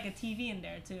there's like a TV in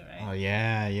there too, right? Oh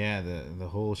yeah, the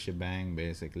whole shebang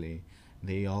basically.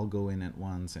 They all go in at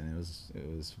once, and it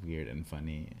was weird and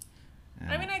funny.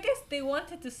 I mean, I guess they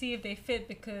wanted to see if they fit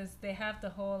because they have the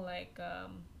whole like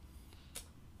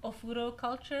ofuro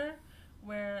culture,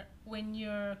 where when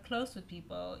you're close with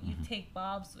people, you take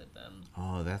baths with them.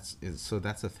 Oh, that's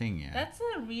a thing, yeah. That's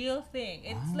a real thing.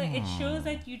 It's like it Oh. shows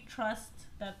that you trust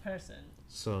that person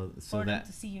so for them that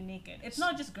to see you naked. It's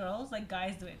not just girls; like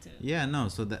guys do it too. yeah, no,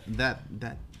 so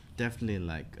that definitely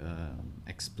like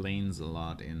explains a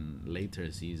lot in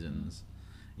later seasons,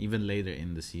 even later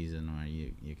in the season where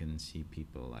you can see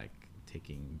people like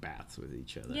taking baths with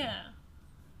each other. Yeah.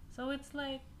 So it's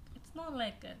like it's not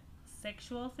like a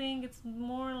sexual thing. It's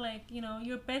more like, you know,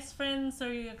 you're best friends, so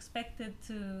you're expected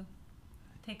to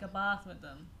take a bath with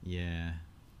them. Yeah.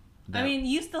 I mean,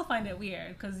 you still find it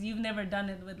weird because you've never done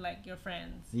it with like your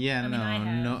friends. Yeah, I mean, I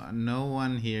have. no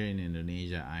one here in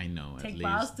Indonesia I know Take at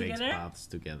baths least takes together? baths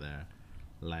together,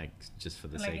 like just for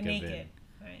the Like sake naked, of it.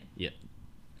 right? Yeah,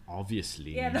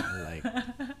 obviously. Yeah. No. Like,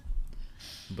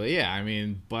 but yeah, I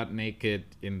mean, butt naked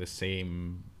in the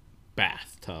same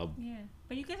bathtub. Yeah,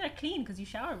 but you guys are clean because you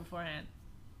shower beforehand.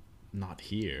 Not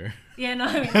here. Yeah, no,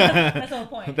 I mean that's the whole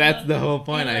point. That's You know? the whole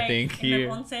point, In, I like, think. in Here.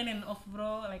 the onsen and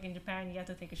ofuro, like in Japan, you have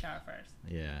to take a shower first.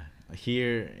 Yeah.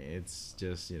 Here it's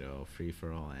just, you know, free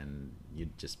for all, and you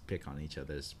just pick on each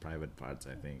other's private parts,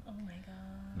 I think. Oh my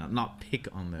god. Not pick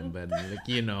on them, but like,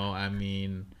 you know, I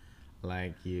mean,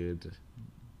 like you'd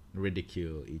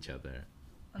ridicule each other.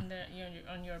 on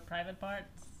on your private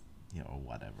parts. Yeah, or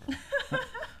whatever.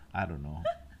 I don't know.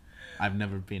 I've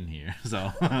never been here,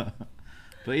 so.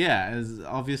 But yeah, it's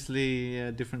obviously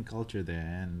a different culture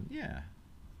there, and yeah,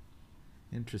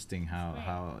 interesting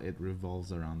how it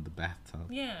revolves around the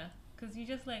bathtub. Yeah, because you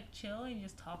just like chill and you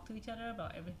just talk to each other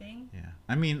about everything. Yeah,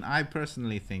 I mean, I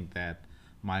personally think that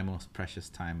my most precious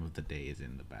time of the day is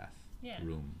in the bath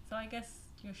room. So I guess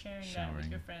you're sharing that with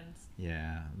your friends.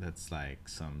 Yeah, that's like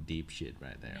some deep shit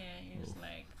right there. Yeah, you're just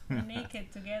like, we're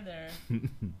naked together.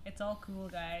 It's all cool,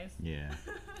 guys. Yeah.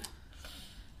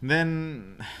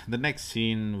 Then the next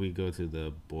scene, we go to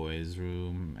the boys'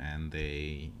 room, and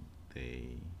they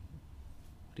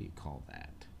what do you call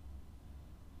that?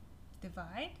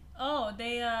 Divide? Oh,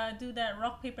 they do that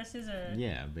rock paper scissors.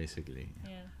 Yeah, basically.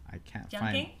 Yeah. I can't Janking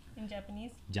find in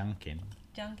Japanese. Janken.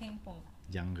 Janking pong.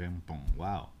 Jangenpong.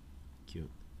 Wow, cute.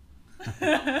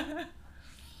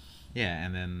 Yeah,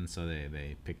 and then so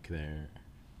they pick their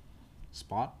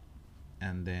spot,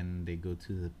 and then they go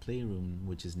to the playroom,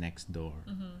 which is next door.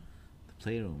 The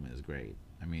playroom is great.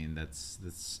 I mean,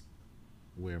 that's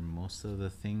where most of the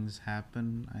things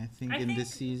happen. I think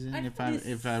this season,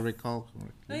 if I recall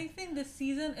correctly. I think this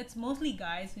season it's mostly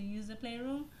guys who use the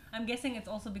playroom. I'm guessing it's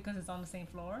also because it's on the same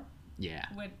floor. Yeah.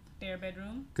 With their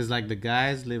bedroom. Because like the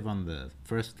guys live on the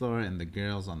first floor and the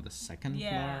girls on the second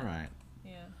floor, right?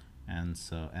 Yeah. And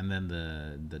so then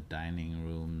the dining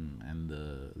room and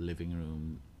the living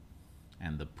room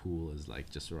and the pool is like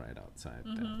just right outside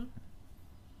there.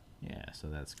 Yeah, so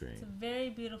that's great. It's a very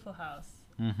beautiful house.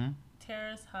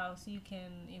 Terrace house. You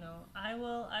can, I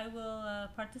will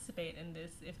participate in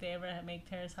this if they ever make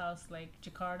terrace house like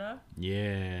Jakarta.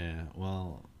 Yeah,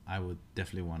 well, I would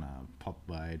definitely want to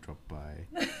drop by,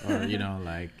 or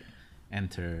like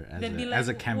enter as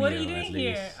a cameo. What are you doing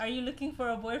here? Are you looking for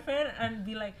a boyfriend? And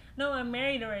be like, no, I'm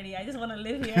married already. I just want to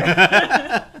live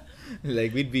here.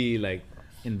 Like we'd be like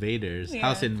invaders,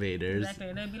 house invaders. Exactly.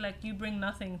 And they'd be like, you bring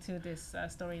nothing to this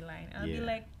storyline. I'll be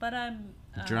like, but I'm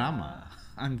drama.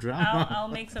 I'm drama. I'll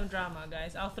make some drama,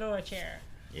 guys. I'll throw a chair.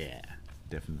 Yeah,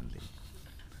 definitely.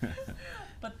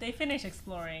 But they finish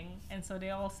exploring, and so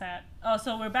they all sat. Oh,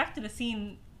 so we're back to the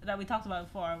scene that we talked about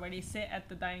before, where they sit at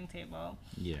the dining table.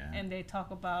 Yeah. And they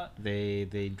talk about.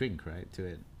 They drink, right, to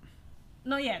it.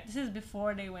 No, yeah. This is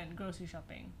before they went grocery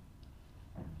shopping.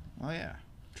 Oh yeah,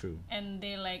 true. And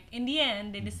they in the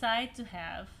end, they decide to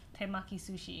have temaki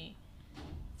sushi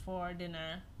for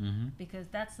dinner because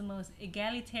that's the most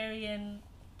egalitarian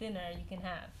dinner you can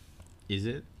have. Is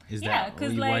it? Is that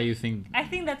why you think? I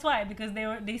think that's why, because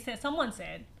someone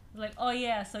said like, oh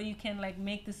yeah, so you can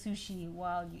make the sushi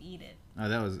while you eat it. Oh,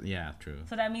 that was true.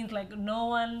 So that means no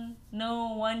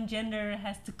one gender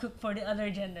has to cook for the other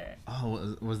gender.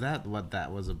 Oh, was that what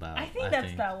that was about? I think what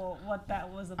that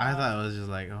was about. I thought it was just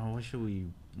like, oh, what should we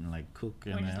cook?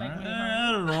 We're just really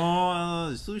I don't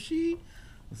know, sushi.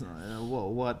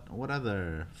 What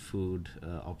other food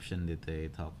option did they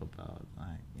talk about?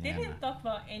 They didn't talk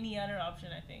about any other option,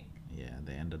 I think. Yeah,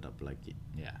 they ended up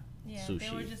Yeah, sushi.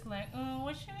 They were just like, oh,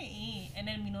 what should we eat? And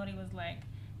then Minori was like,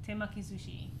 temaki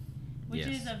sushi, which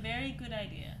is a very good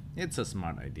idea. It's a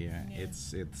smart idea. Yeah.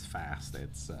 It's fast.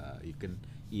 It's you can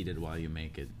eat it while you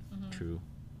make it. True.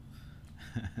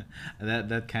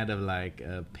 that kind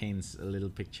of paints a little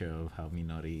picture of how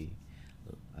Minori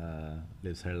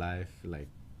lives her life,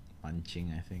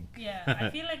 munching, I think. Yeah,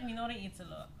 I feel like Minori eats a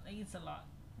lot.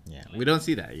 Yeah, we don't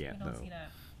see that yet. We don't see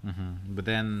that. But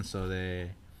then, so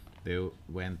they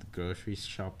went grocery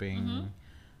shopping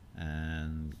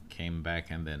and came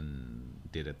back and then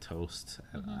did a toast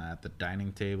at the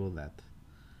dining table. That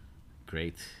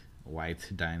great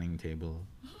white dining table.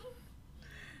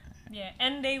 Yeah,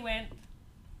 and they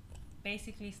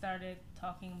basically started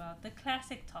talking about the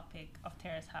classic topic of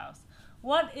Terrace House.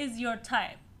 What is your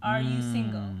type? Are you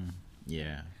single?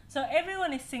 Yeah. So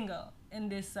everyone is single in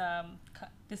this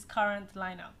this current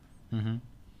lineup.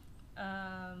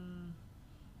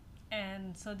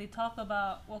 And so they talk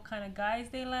about what kind of guys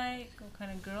they like, what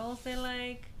kind of girls they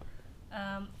like.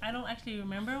 I don't actually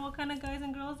remember what kind of guys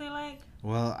and girls they like.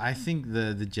 Well, I think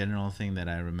the general thing that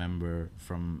I remember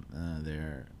from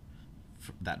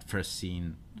that first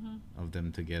scene of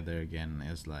them together again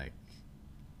is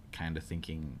kind of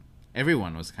thinking.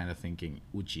 Everyone was kind of thinking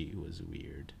Uchi was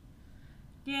weird.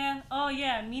 Yeah. Oh,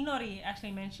 yeah. Minori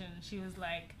actually mentioned, she was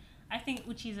like, I think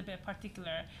Uchi is a bit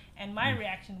particular. And my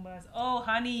reaction was, oh,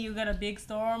 honey, you got a big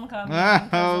storm coming.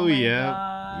 Oh, yeah.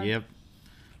 God. Yep.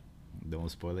 Don't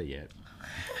spoil it yet.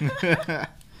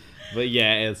 But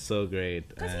yeah, it's so great.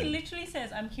 Because he literally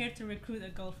says, I'm here to recruit a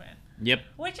girlfriend. Yep.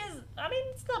 Which is, I mean,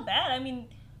 it's not bad. I mean,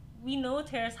 we know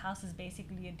Terrace House is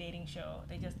basically a dating show.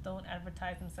 They just don't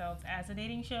advertise themselves as a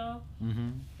dating show. Mm-hmm.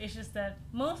 It's just that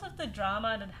most of the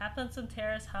drama that happens on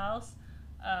Terrace House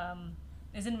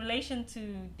is in relation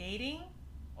to dating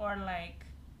or like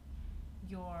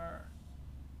your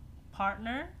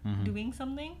partner doing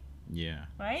something, Yeah.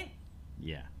 right?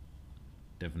 Yeah.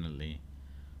 Definitely.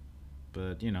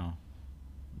 But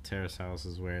Terrace House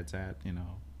is where it's at.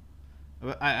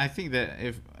 But I think that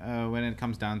if when it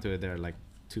comes down to it, there are like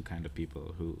two kind of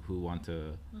people who want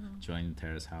to join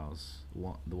Terrace House.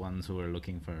 The ones who are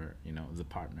looking for the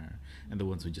partner, and the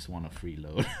ones who just want a free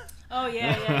load. Oh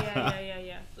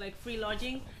yeah. Like free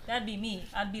lodging, that'd be me.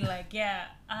 I'd be like, yeah,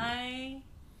 I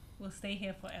will stay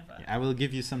here forever. I will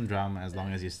give you some drama as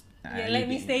long as you. Let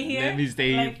me stay here. Let me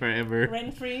stay here forever.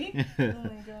 Rent free. Oh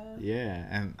my god. Yeah,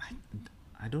 and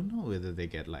I don't know whether they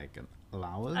get like an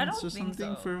allowance or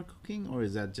something for cooking, or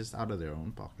is that just out of their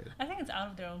own pocket? I think it's out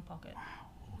of their own pocket. Wow.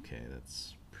 Okay,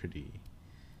 that's pretty.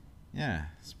 Yeah,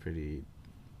 it's pretty.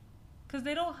 Because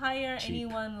they don't hire cheap.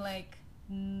 anyone like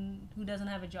who doesn't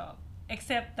have a job,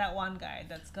 except that one guy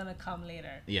that's gonna come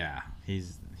later. Yeah,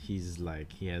 he's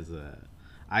like he has a.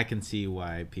 I can see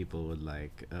why people would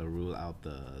like rule out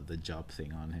the job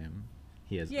thing on him.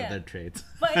 He has other traits.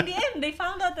 But in the end, they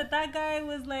found out that guy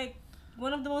was like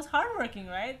one of the most hardworking,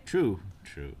 right? True.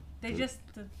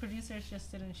 The producers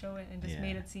just didn't show it and just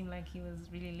made it seem like he was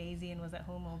really lazy and was at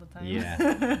home all the time.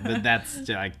 Yeah, but that's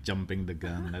like jumping the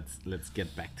gun. Let's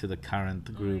get back to the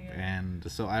current group. And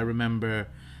so I remember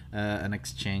an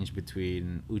exchange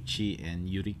between Uchi and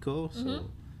Yuriko.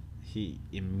 So he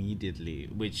immediately,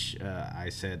 which I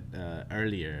said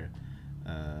earlier,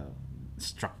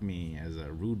 struck me as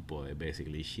a rude boy.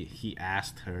 Basically, he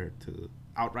asked her to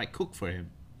outright cook for him.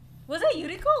 Was that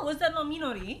Yuriko? Was that not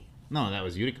Minori? No, that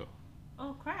was Yuriko.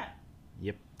 Oh crap.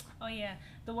 Yep. Oh yeah,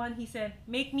 the one he said,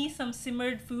 make me some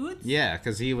simmered foods. Yeah,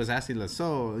 because he was asking like,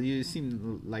 so you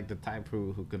seem like the type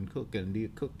who can cook, and do you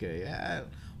cook? Yeah.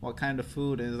 What kind of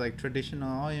food? And it's like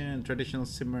traditional. Oh yeah, traditional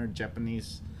simmered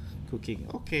Japanese cooking.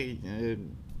 Okay,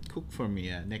 cook for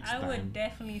me next time. I would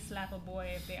definitely slap a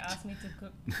boy if they asked me to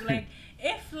cook. Like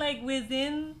if like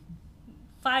within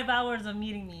 5 hours of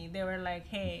meeting me, they were like,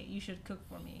 hey, you should cook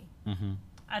for me. Mm-hmm.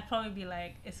 I'd probably be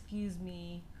like, excuse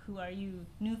me, who are you?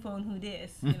 New phone, who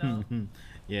this?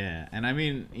 Yeah, and I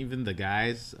mean, even the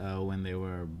guys, when they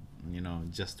were,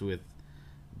 just with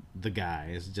the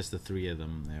guys, just the three of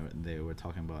them, they were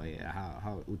talking about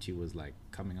how Uchi was like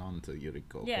coming on to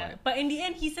Yuriko. Yeah, but in the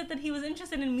end, he said that he was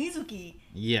interested in Mizuki.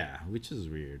 Yeah, which is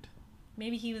weird.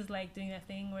 Maybe he was like doing that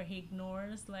thing where he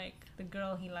ignores like the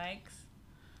girl he likes.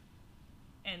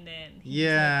 And then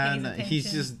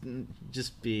he's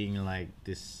just being like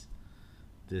this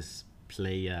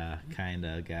player kind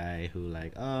of guy who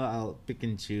like, oh, I'll pick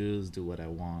and choose, do what I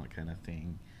want kind of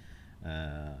thing,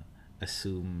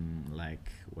 assume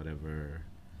like whatever,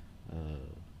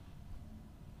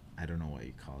 I don't know what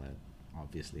you call it.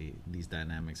 Obviously these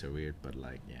dynamics are weird, but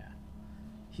like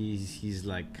he's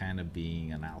like kind of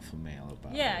being an alpha male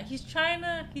about it. He's trying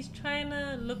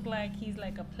to look like he's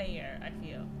like a player, I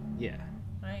feel. Yeah.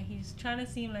 Right, he's trying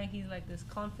to seem like he's like this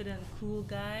confident, cool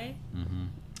guy. Mm-hmm.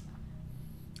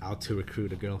 Out to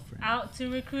recruit a girlfriend.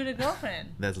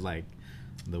 That's like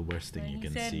the worst thing you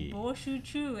can see. He said Boshu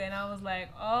Chu, and I was like,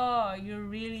 oh, you're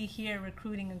really here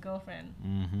recruiting a girlfriend.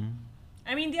 Mm-hmm.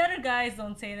 I mean, the other guys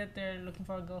don't say that they're looking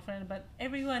for a girlfriend, but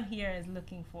everyone here is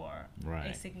looking for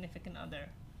a significant other.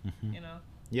 Mm-hmm.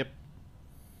 Yep.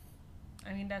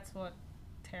 I mean, that's what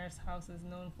Terrace House is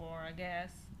known for, I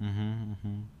guess.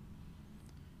 Mm-hmm.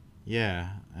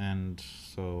 Yeah, and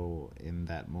so in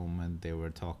that moment they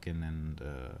were talking and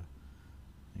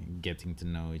getting to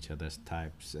know each other's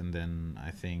types, and then I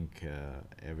think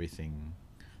everything,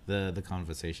 the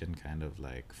conversation kind of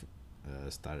like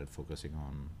started focusing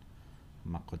on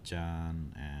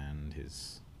Mako-chan and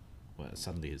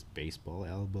suddenly his baseball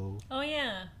elbow. Oh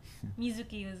yeah,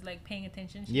 Mizuki was like paying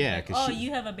attention. She Yeah, was like, oh,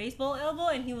 you have a baseball elbow,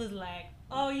 and he was like,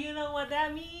 oh, you know what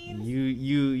that means?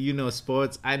 You know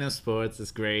sports. I know sports.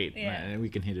 It's great. Yeah. And we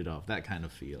can hit it off. That kind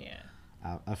of feel.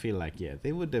 Yeah. I feel like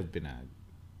they would have been a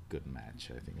good match.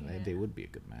 I think they would be a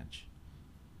good match.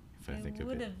 It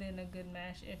would have been a good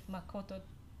match if Makoto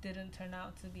didn't turn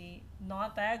out to be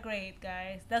not that great,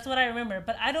 guys. That's what I remember.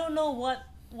 But I don't know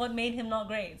what made him not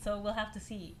great. So we'll have to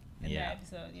see in that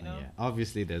episode. Yeah.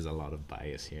 Obviously, there's a lot of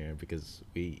bias here because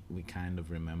we kind of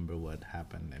remember what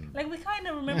happened and like we kind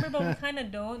of remember, but we kind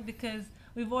of don't because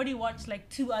we've already watched like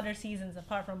 2 other seasons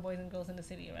apart from Boys and Girls in the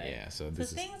City, right? Yeah. So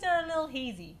things are a little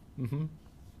hazy. Mm-hmm.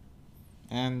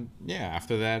 And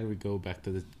after that we go back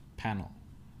to the panel,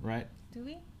 right? Do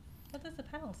we? What does the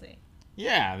panel say?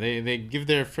 Yeah, they give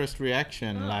their first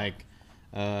reaction, Oh. like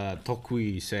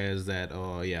Tokui says that,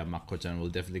 oh yeah, Mako-chan will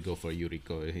definitely go for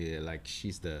Yuriko. He, like,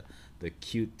 she's the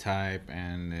cute type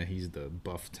and he's the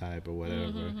buff type or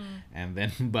whatever. And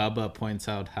then Baba points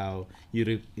out how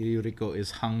Yuriko is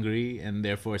hungry and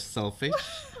therefore selfish.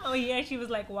 Oh yeah, she was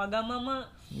like Wagamama.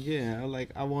 Yeah, like,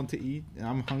 I want to eat,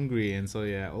 I'm hungry. And so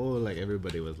yeah, oh, like,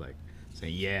 everybody was like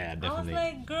saying, yeah, I was definitely.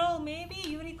 like, girl, maybe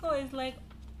Yuriko is like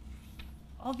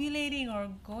ovulating or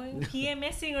going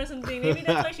PMSing or something. Maybe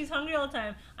that's why she's hungry all the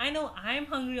time. I know I'm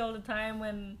hungry all the time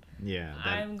when Yeah,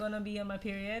 I'm gonna be on my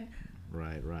period.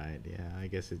 right. Yeah, I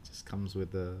guess it just comes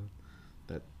with that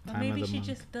But time maybe of the she month.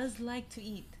 just does like to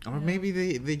eat. Or you know?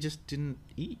 maybe they just didn't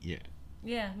eat yet.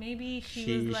 Yeah, maybe she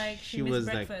She- was like she she missed was,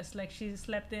 like- breakfast, like she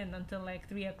slept in until like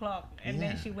 3 o'clock, and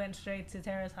then Yeah. she went straight to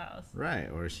Tara's house. Right,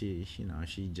 or she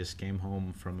she just came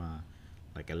home from a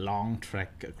long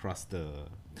trek across the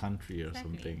country or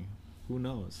Exactly. something. Who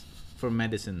knows? For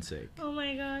medicine's sake. Oh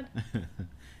my god.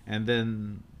 And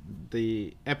then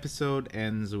the episode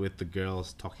ends with the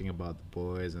girls talking about the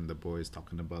boys and the boys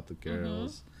talking about the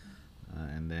girls.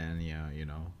 And then you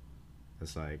know,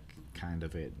 it's like kind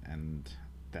of it, and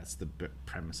that's the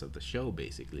premise of the show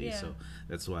basically. Yeah. So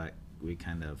that's why we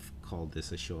kind of called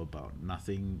this a show about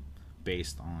nothing,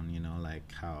 based on, you know,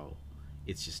 like how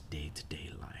it's just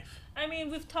day-to-day life. I mean,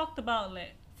 we've talked about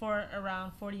it for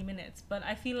around 40 minutes, but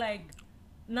I feel like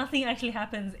nothing actually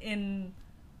happens in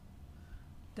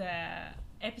the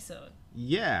episode.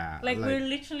 Yeah, Like we're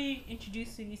literally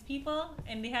introduced to these people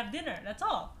and they have dinner. That's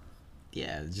all.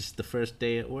 yeah, just the first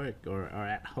day at work or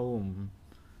at home,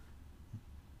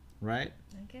 right?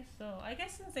 I guess so. I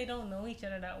guess since they don't know each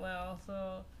other that well,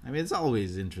 so I mean, it's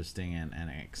always interesting and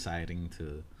exciting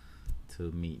to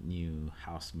meet new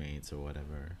housemates or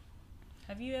whatever.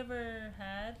 have you ever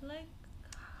had like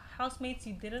housemates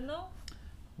you didn't know?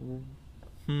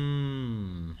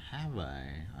 Have I?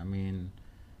 I mean,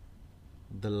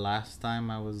 the last time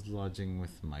I was lodging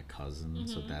with my cousin,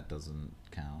 so that doesn't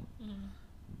count.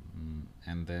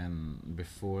 And then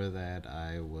before that,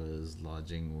 I was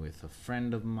lodging with a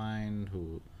friend of mine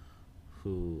who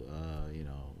you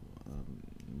know,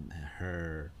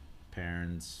 her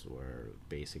parents were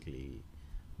basically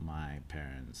my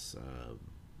parents,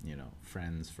 you know,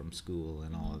 friends from school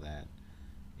and all of that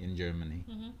in Germany.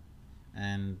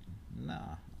 And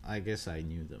nah, I guess I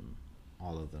knew them,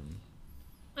 all of them.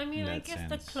 I mean, In I that guess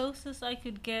the sense. closest I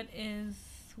could get is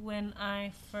when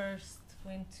I first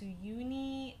went to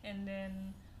uni, and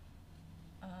then,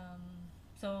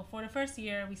 so for the first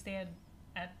year we stayed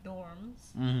at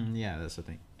dorms, Yeah, that's the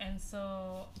thing. and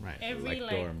so Right, so every like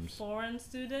like dorms. foreign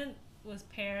student was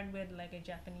paired with like a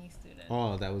Japanese student.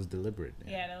 Oh, that was deliberate.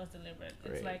 Yeah, that was deliberate. It's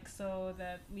Great. like so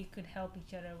that we could help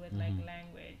each other with like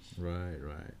language. Right.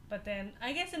 But then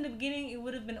I guess in the beginning it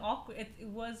would have been awkward. It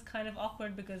was kind of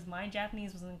awkward because my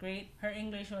Japanese wasn't great, her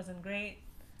English wasn't great.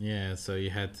 Yeah, so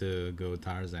you had to go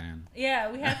Tarzan.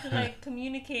 Yeah, we had to like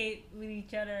communicate with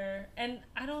each other, and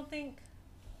I don't think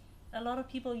a lot of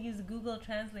people use Google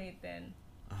Translate then.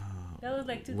 That was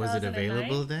like Was it 2009?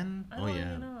 available then? I don't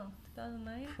even know.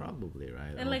 2009. Probably,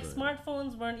 right? And like Although-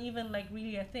 smartphones weren't even like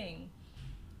really a thing.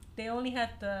 They only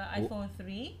had the iPhone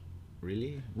 3.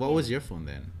 Really? What was your phone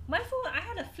then? My phone, I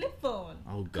had a flip phone.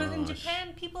 Oh Because in gosh.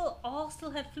 Japan, people all still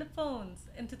had flip phones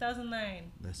in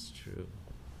 2009. That's true.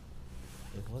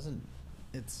 It wasn't.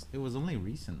 It was only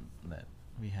recent that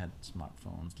we had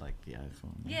smartphones like the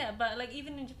iPhone. Yeah, but like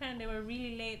even in Japan, they were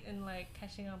really late in like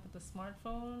catching up with the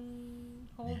smartphone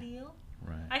whole Yeah. deal.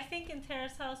 Right. I think in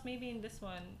Tara's house, maybe in this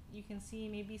one, you can see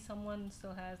maybe someone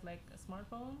still has like a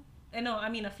smartphone. No, I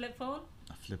mean a flip phone.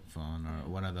 A flip phone or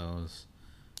one of those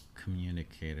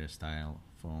communicator style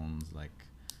phones, like,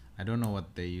 I don't know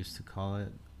what they used to call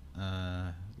it.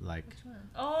 Like Which one?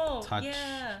 Oh, Touch.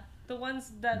 yeah, the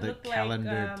ones that the look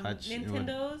calendar like touch.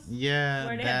 Nintendos, Yeah,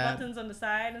 where they that. have buttons on the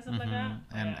side and stuff like that.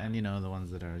 Mhm. And you know, the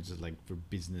ones that are just like for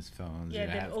business phones. Yeah, you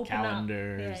they have open up.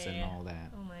 calendars Yeah, and yeah. all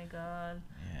that. Oh my god,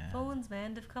 Yeah. phones,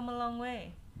 man, they've come a long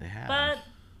way. They have. But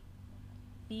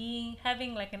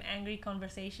having like an angry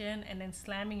conversation and then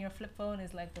slamming your flip phone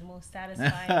is like the most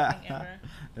satisfying thing ever.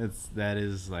 That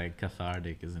is like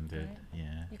cathartic, isn't it? Right.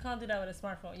 Yeah. You can't do that with a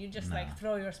smartphone. You just No. like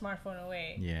throw your smartphone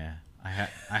away. Yeah. I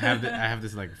have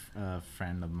this like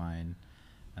friend of mine.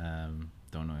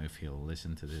 Don't know if he'll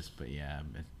listen to this, but yeah,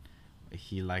 but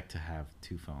he liked to have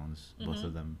two phones, both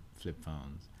of them flip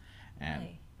phones, and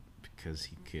Why? because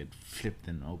he could flip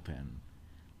them open,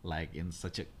 like in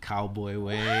such a cowboy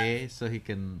way, so he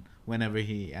can, whenever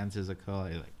he answers a call,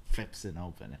 he like flips it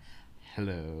open.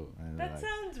 Hello. And That like,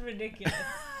 sounds ridiculous.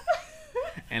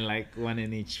 and like one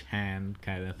in each hand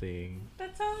kind of thing.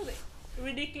 That sounds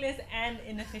ridiculous and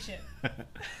inefficient.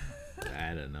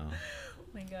 I don't know. Oh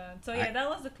my god. So yeah, that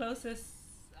was the closest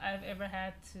I've ever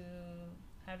had to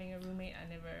having a roommate I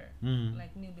never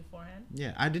like knew beforehand.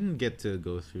 Yeah, I didn't get to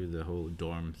go through the whole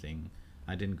dorm thing.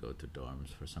 I didn't go to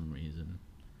dorms for some reason.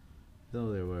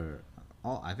 Though there were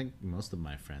I think most of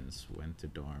my friends went to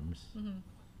dorms.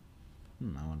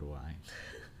 I wonder why.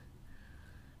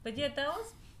 But yeah, that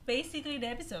was basically the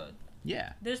episode.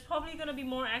 Yeah. There's probably gonna be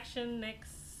more action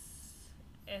next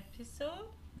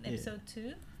episode, episode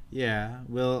 2. Yeah.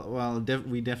 Well,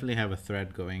 we definitely have a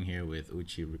thread going here with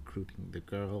Uchi recruiting the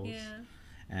girls. Yeah.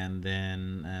 And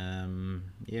then,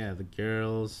 the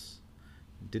girls.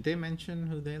 Did they mention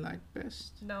who they liked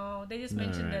best? No, they just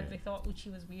mentioned that they thought Uchi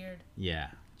was weird. Yeah,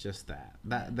 just that.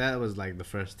 That was like the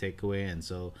first takeaway, and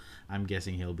so I'm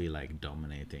guessing he'll be like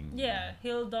dominating. Yeah,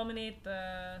 he'll dominate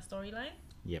the storyline.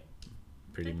 Yep,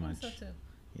 pretty much. I think so too.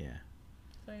 Yeah.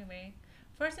 So anyway,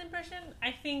 first impression,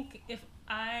 I think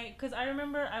because I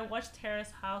remember I watched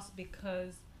Terrace House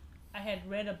because I had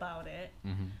read about it,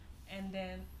 and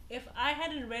then if I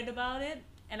hadn't read about it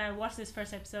and I watched this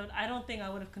first episode, I don't think I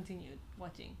would have continued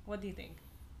watching. What do you think?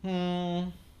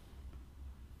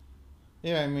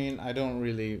 Yeah, I mean, I don't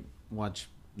really watch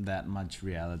that much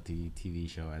reality TV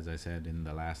show, as I said in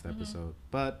the last episode,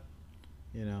 but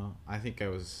I think I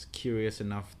was curious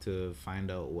enough to find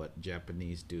out what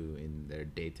Japanese do in their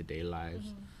day-to-day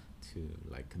lives to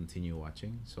like continue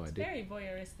watching. So it's I did. Very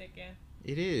voyeuristic, yeah.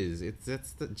 It is.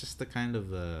 That's just the kind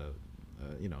of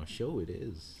show it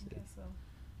is. I guess so.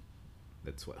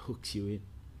 That's what hooks you in.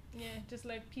 Yeah, just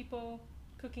like people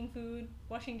cooking food,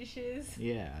 washing dishes.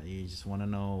 Yeah, you just want to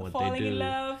know what falling they do, in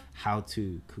love. how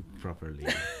to cook properly,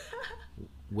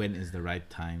 when is the right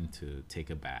time to take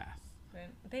a bath.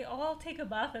 They all take a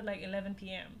bath at like 11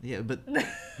 p.m. Yeah, but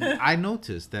I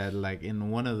noticed that like in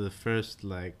one of the first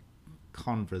like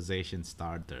conversation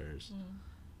starters,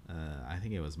 I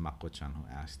think it was Mako-chan who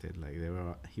asked it. Like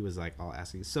he was like all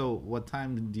asking, so what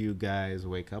time do you guys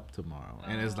wake up tomorrow?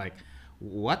 And it's like,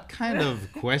 what kind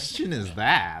of question is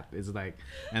that? It's like,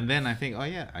 and then I think, oh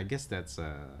yeah, I guess that's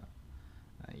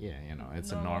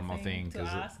it's a normal thing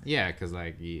because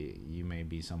like you may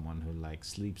be someone who like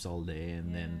sleeps all day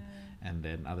and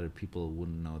then other people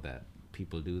wouldn't know that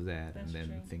people do that. That's and then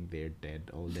true. Think they're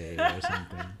dead all day or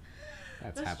something.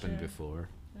 That's happened true. Before.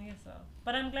 I guess so.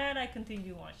 But I'm glad I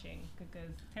continue watching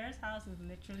because Terrace House is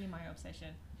literally my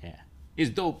obsession. Yeah. It's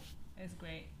dope. It's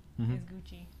great. It's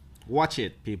Gucci. Watch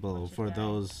it, people, for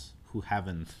those who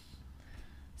haven't.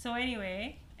 So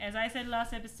anyway, as I said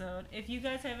last episode, if you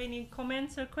guys have any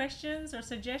comments or questions or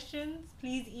suggestions,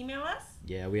 please email us.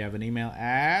 Yeah, we have an email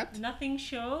at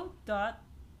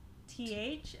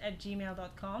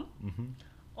nothingshow.th@gmail.com.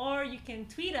 Or you can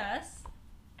tweet us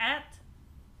at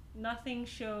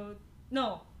nothingshow.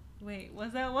 No, wait,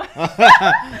 was that what?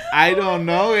 I don't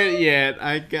know it yet.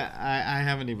 I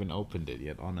haven't even opened it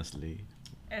yet, honestly.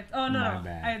 It's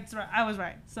right. I was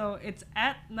right. So it's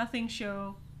at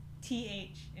nothingshow,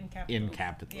 TH in capitals. In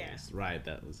capitals, yeah. Right?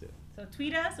 That was it. So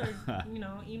tweet us or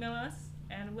email us,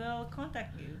 and we'll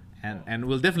contact you. And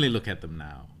we'll definitely look at them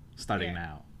now, starting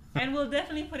now. And we'll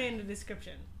definitely put it in the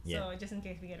description. So just in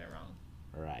case we get it wrong.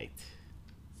 Right.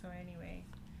 So anyway.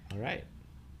 All right.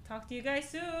 Talk to you guys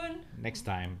soon. Next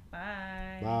time.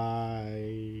 Bye.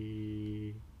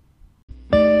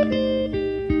 Bye.